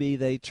maybe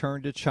they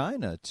turn to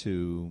China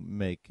to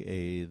make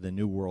the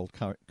new world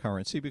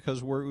currency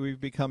because we've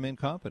become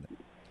incompetent.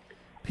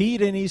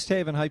 Pete in East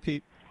Haven. Hi,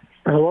 Pete.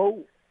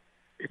 Hello.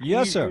 It's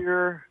easier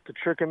sir. To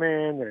trick a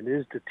man than it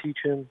is to teach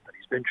him that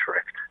he's been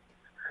tricked.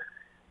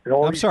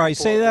 I'm sorry,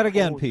 say that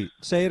again, Pete.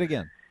 Say it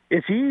again.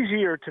 It's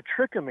easier to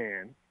trick a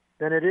man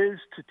than it is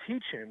to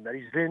teach him that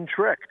he's been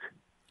tricked.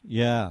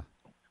 Yeah.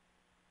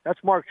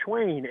 That's Mark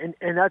Twain,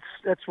 and that's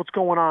what's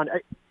going on.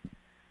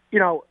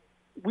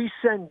 We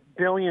send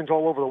billions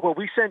all over the world.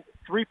 We sent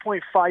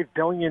 $3.5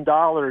 billion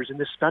in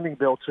this spending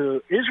bill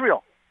to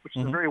Israel, which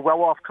is a very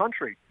well-off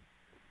country,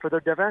 for their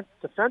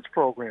defense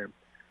program.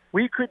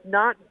 We could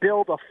not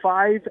build a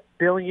 $5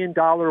 billion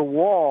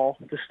wall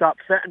to stop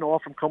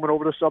fentanyl from coming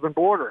over the southern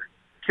border.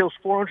 Kills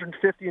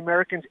 450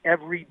 Americans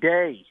every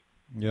day.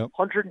 Yep.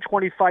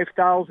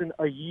 125,000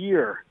 a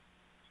year.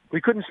 We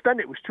couldn't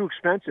spend it. It was too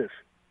expensive.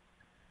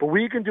 But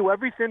we can do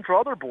everything for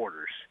other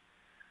borders.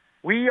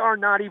 We are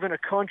not even a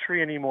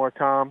country anymore,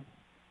 Tom.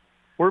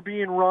 We're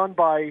being run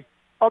by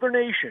other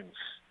nations.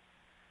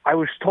 I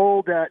was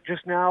told that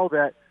just now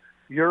that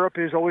Europe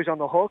is always on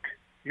the hook.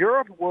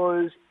 Europe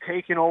was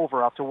taken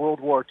over after World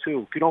War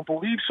II. If you don't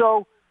believe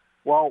so,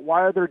 well,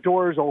 why are their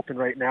doors open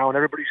right now and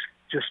everybody's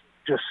just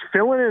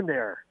filling in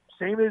there?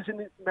 Same as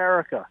in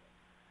America.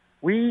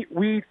 We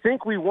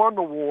think we won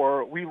the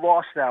war. We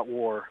lost that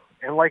war.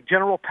 And like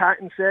General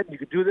Patton said, you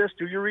could do this,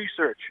 do your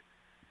research.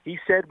 He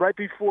said right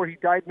before he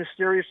died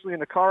mysteriously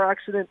in a car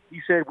accident,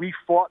 he said, we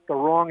fought the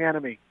wrong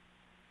enemy.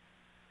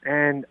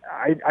 And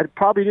I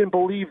probably didn't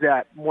believe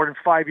that more than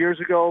 5 years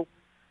ago.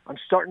 I'm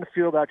starting to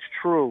feel that's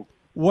true.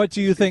 What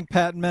do you think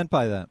Patton meant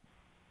by that?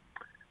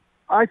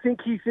 I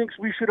think he thinks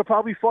we should have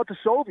probably fought the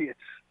Soviets.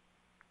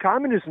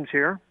 Communism's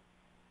here.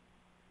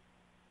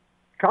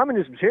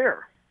 Communism's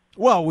here.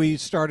 Well, we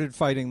started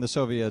fighting the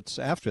Soviets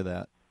after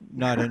that.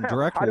 Not in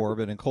direct war,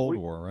 but in Cold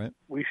War, right?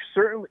 We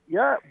certainly,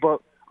 yeah,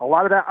 but a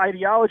lot of that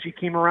ideology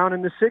came around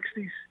in the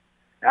 60s.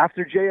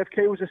 After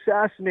JFK was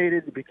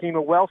assassinated, it became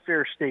a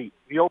welfare state.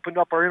 We opened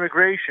up our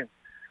immigration.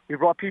 We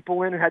brought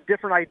people in and had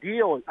different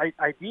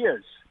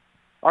ideas.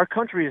 Our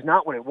country is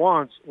not what it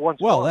once was.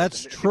 Well,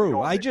 that's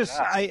true. I'm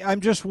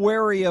just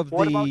wary of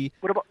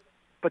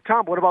But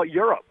Tom, what about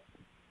Europe?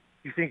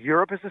 You think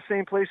Europe is the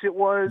same place it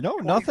was? No,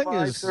 nothing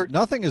is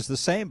the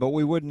same, but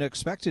we wouldn't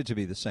expect it to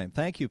be the same.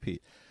 Thank you,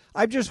 Pete.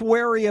 I'm just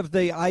wary of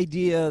the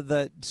idea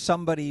that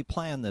somebody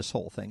planned this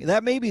whole thing.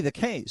 That may be the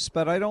case,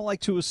 but I don't like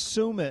to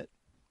assume it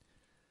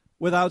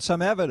without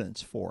some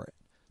evidence for it.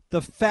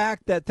 The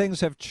fact that things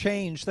have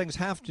changed, things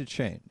have to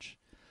change.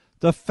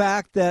 The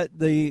fact that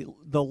the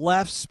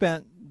left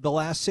spent the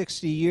last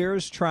 60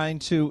 years trying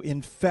to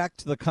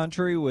infect the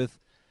country with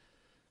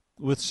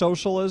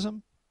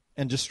socialism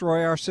and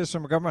destroy our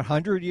system of government,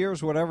 100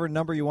 years, whatever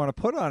number you want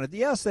to put on it.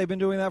 Yes, they've been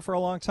doing that for a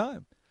long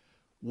time.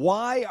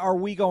 Why are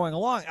we going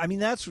along? I mean,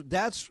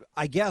 that's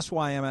I guess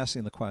why I'm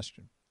asking the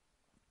question.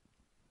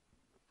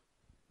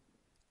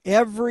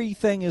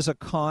 Everything is a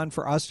con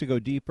for us to go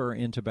deeper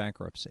into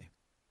bankruptcy,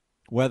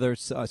 whether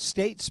it's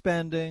state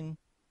spending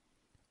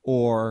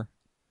or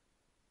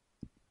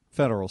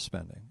federal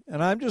spending.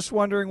 And I'm just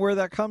wondering where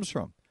that comes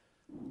from.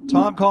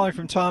 Tom calling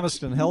from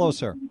Thomaston. Hello,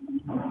 sir.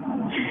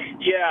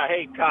 Yeah,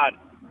 hey, Todd.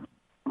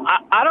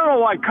 I don't know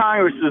why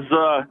Congress is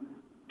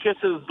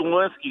kissing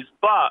Zelensky's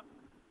butt.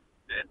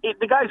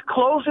 The guy's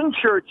closing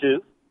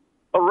churches,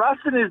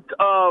 arresting his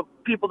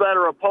people that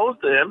are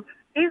opposed to him.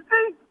 He's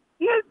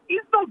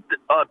no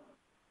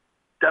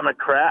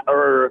Democrat,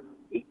 or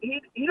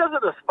he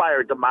doesn't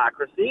aspire to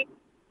democracy.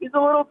 He's a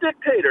little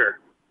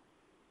dictator.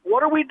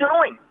 What are we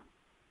doing?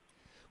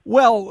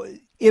 Well,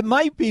 it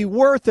might be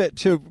worth it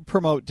to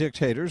promote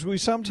dictators. We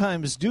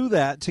sometimes do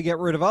that to get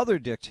rid of other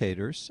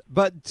dictators.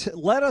 But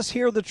let us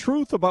hear the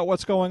truth about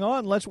what's going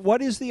on.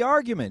 What is the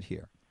argument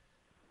here?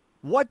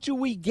 What do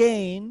we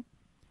gain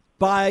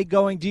by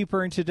going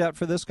deeper into debt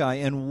for this guy?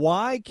 And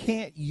why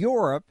can't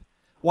Europe,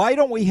 why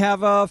don't we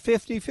have a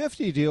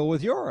 50-50 deal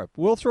with Europe?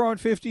 We'll throw in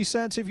 50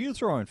 cents if you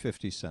throw in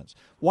 50 cents.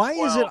 Why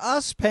is it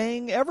us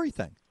paying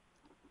everything?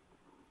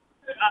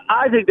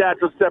 I think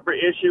that's a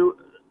separate issue.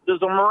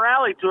 There's a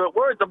morality to it.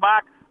 We're a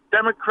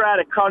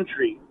democratic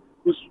country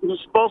who's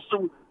supposed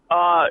to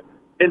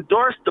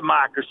endorse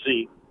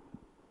democracy.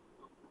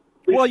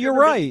 Well, you're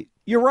right.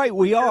 You're right.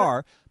 We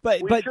are.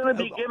 But we shouldn't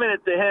be giving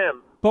it to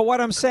him. But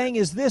what I'm saying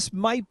is this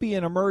might be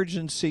an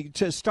emergency.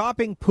 To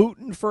stopping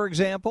Putin, for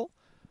example,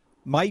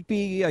 might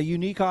be a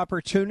unique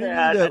opportunity.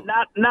 Yeah,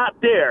 not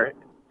there.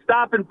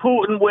 Stopping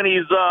Putin when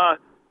he's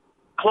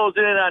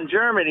closing in on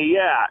Germany,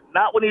 yeah.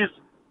 Not when he's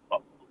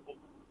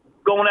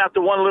going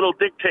after one little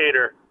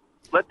dictator.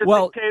 Let the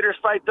dictators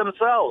fight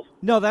themselves.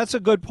 No, that's a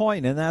good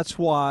point, and that's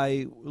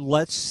why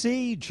let's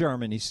see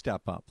Germany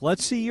step up.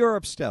 Let's see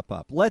Europe step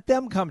up. Let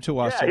them come to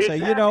us and say,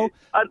 you know,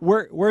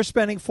 we're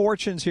spending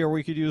fortunes here.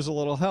 We could use a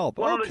little help.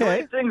 One of the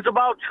great things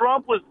about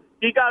Trump was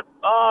he got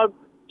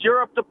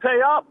Europe to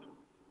pay up.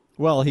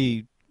 Well,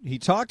 he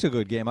talked a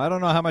good game. I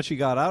don't know how much he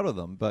got out of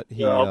them, but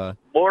he more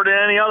than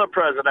any other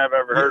president I've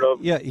ever heard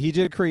of. Yeah, he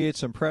did create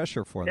some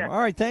pressure for them. Yeah. All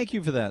right, thank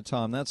you for that,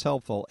 Tom. That's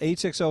helpful.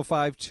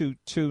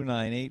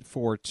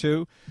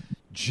 860-522-9842.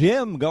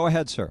 Jim, go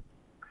ahead, sir.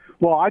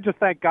 Well, I just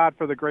thank God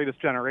for the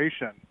greatest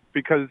generation,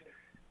 because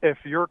if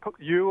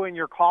you and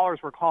your callers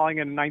were calling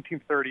in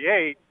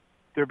 1938,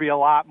 there'd be a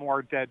lot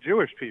more dead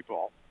Jewish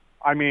people.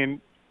 I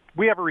mean,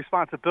 we have a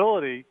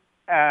responsibility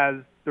as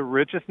the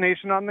richest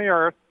nation on the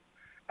earth,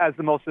 as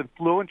the most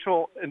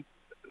influential,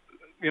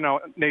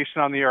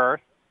 nation on the earth,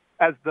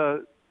 as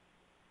the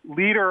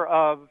leader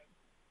of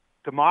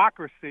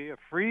democracy, of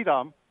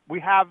freedom. We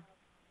have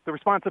the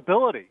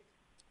responsibility.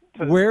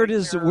 Where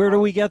do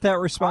we get that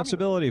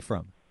responsibility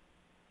from?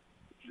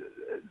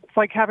 It's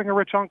like having a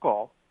rich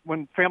uncle.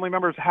 When family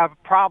members have a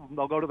problem,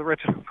 they'll go to the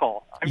rich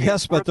uncle. I mean,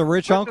 yes, but the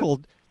rich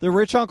uncle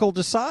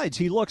decides.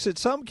 He looks at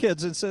some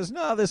kids and says,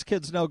 "No, this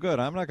kid's no good.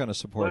 I'm not going to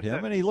support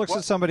him." And he looks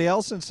at somebody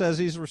else and says,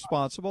 "He's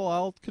responsible.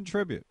 I'll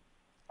contribute."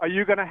 Are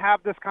you going to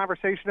have this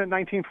conversation in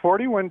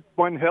 1940 when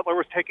Hitler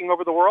was taking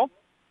over the world?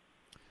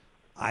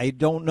 I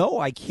don't know.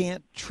 I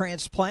can't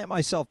transplant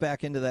myself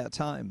back into that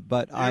time,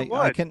 but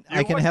I can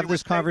have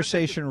this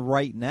conversation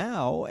right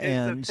now.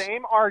 And it's the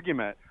same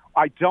argument.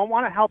 I don't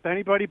want to help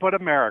anybody but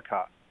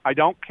America. I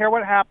don't care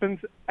what happens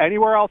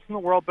anywhere else in the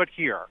world but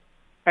here.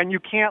 And you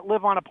can't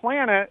live on a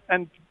planet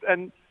and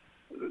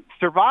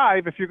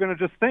survive if you're going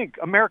to just think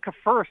America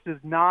first is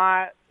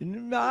not.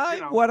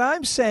 What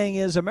I'm saying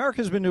is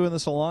America's been doing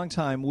this a long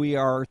time. We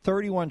are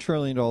 $31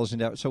 trillion in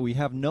debt, so we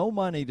have no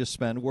money to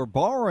spend. We're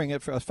borrowing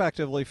it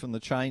effectively from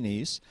the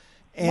Chinese.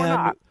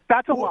 And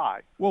that's a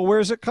lie. Well, where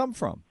does it come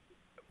from?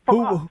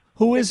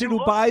 Who is it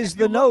who buys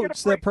the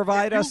notes that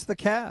provide us the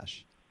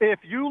cash?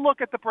 If you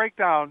look at the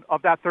breakdown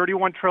of that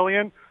 $31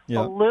 trillion,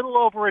 a little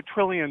over $1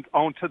 trillion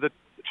owned to the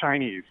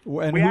Chinese.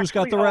 And who's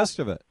got the rest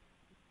of it?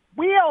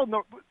 We own.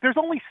 There's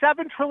only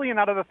 $7 trillion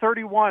out of the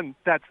 31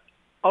 that's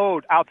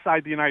owed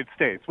outside the United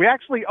States. We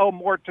actually owe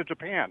more to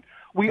Japan.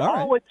 We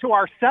owe it to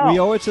ourselves. We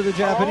owe it to the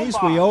Japanese.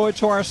 We owe it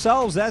to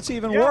ourselves. That's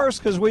even worse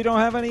because we don't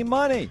have any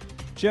money.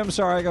 Jim,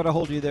 sorry, I got to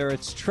hold you there.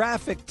 It's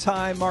traffic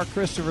time. Mark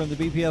Christopher in the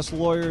BPS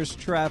Lawyers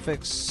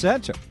Traffic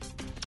Center.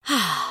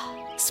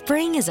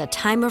 Spring is a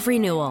time of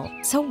renewal,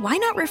 so why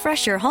not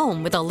refresh your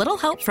home with a little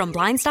help from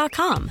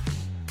Blinds.com?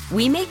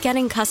 We make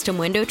getting custom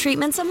window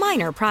treatments a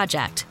minor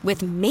project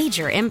with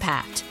major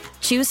impact.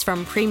 Choose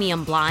from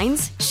premium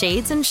blinds,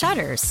 shades, and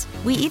shutters.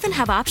 We even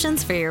have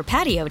options for your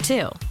patio,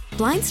 too.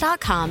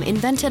 Blinds.com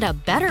invented a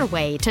better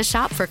way to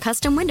shop for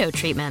custom window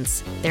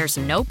treatments. There's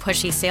no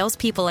pushy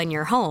salespeople in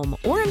your home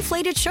or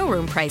inflated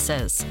showroom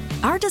prices.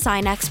 Our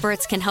design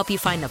experts can help you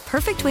find the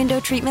perfect window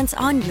treatments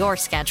on your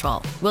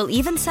schedule. We'll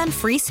even send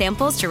free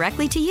samples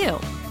directly to you.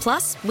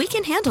 Plus, we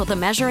can handle the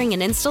measuring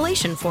and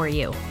installation for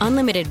you.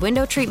 Unlimited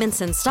window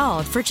treatments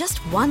installed for just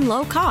one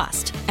low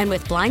cost. And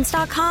with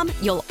Blinds.com,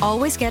 you'll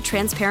always get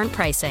transparent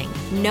pricing.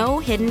 No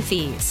hidden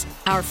fees.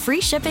 Our free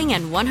shipping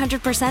and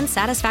 100%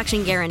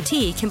 satisfaction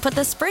guarantee can put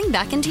the spring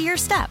back into your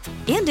step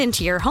and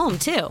into your home,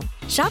 too.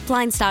 Shop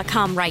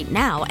Blinds.com right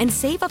now and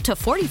save up to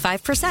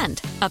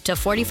 45%. Up to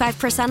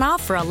 45%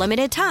 off for a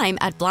limited time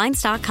at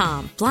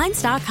Blinds.com.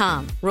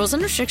 Blinds.com. Rules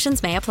and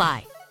restrictions may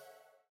apply.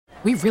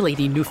 We really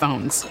need new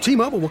phones.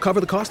 T-Mobile will cover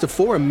the cost of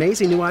 4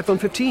 amazing new iPhone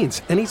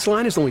 15s, and each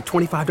line is only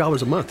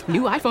 $25 a month.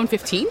 New iPhone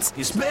 15s?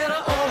 It's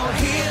better over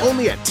here.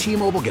 Only at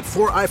T-Mobile, get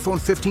 4 iPhone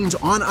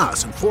 15s on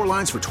us and 4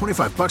 lines for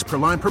 $25 per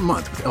line per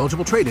month with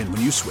eligible trade-in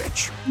when you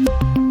switch.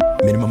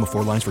 Minimum of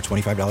 4 lines for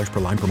 $25 per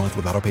line per month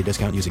with autopay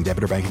discount using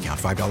debit or bank account.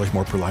 $5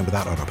 more per line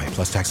without autopay,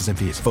 plus taxes and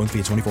fees. Phone fee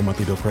at 24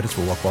 monthly bill credits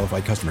for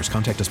well-qualified customers.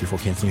 Contact us before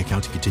canceling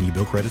account to continue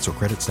bill credits or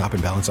credit stop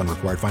and balance on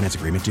required finance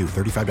agreement due.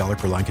 $35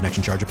 per line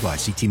connection charge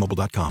applies. See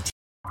T-Mobile.com.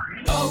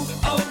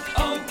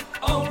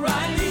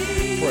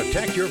 O'Reilly.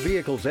 Protect your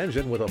vehicle's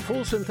engine with a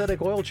full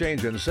synthetic oil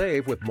change and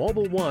save with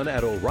Mobil 1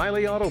 at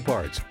O'Reilly Auto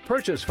Parts.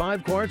 Purchase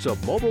 5 quarts of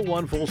Mobil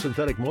 1 full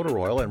synthetic motor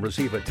oil and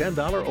receive a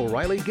 $10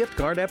 O'Reilly gift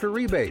card after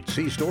rebate.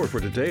 See store for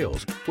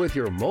details. With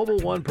your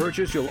Mobil 1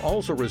 purchase, you'll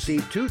also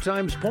receive 2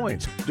 times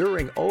points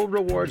during O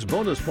Rewards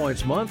Bonus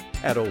Points Month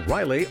at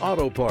O'Reilly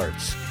Auto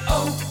Parts.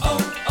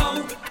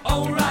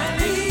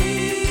 O'Reilly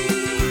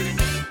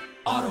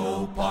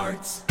Auto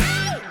Parts.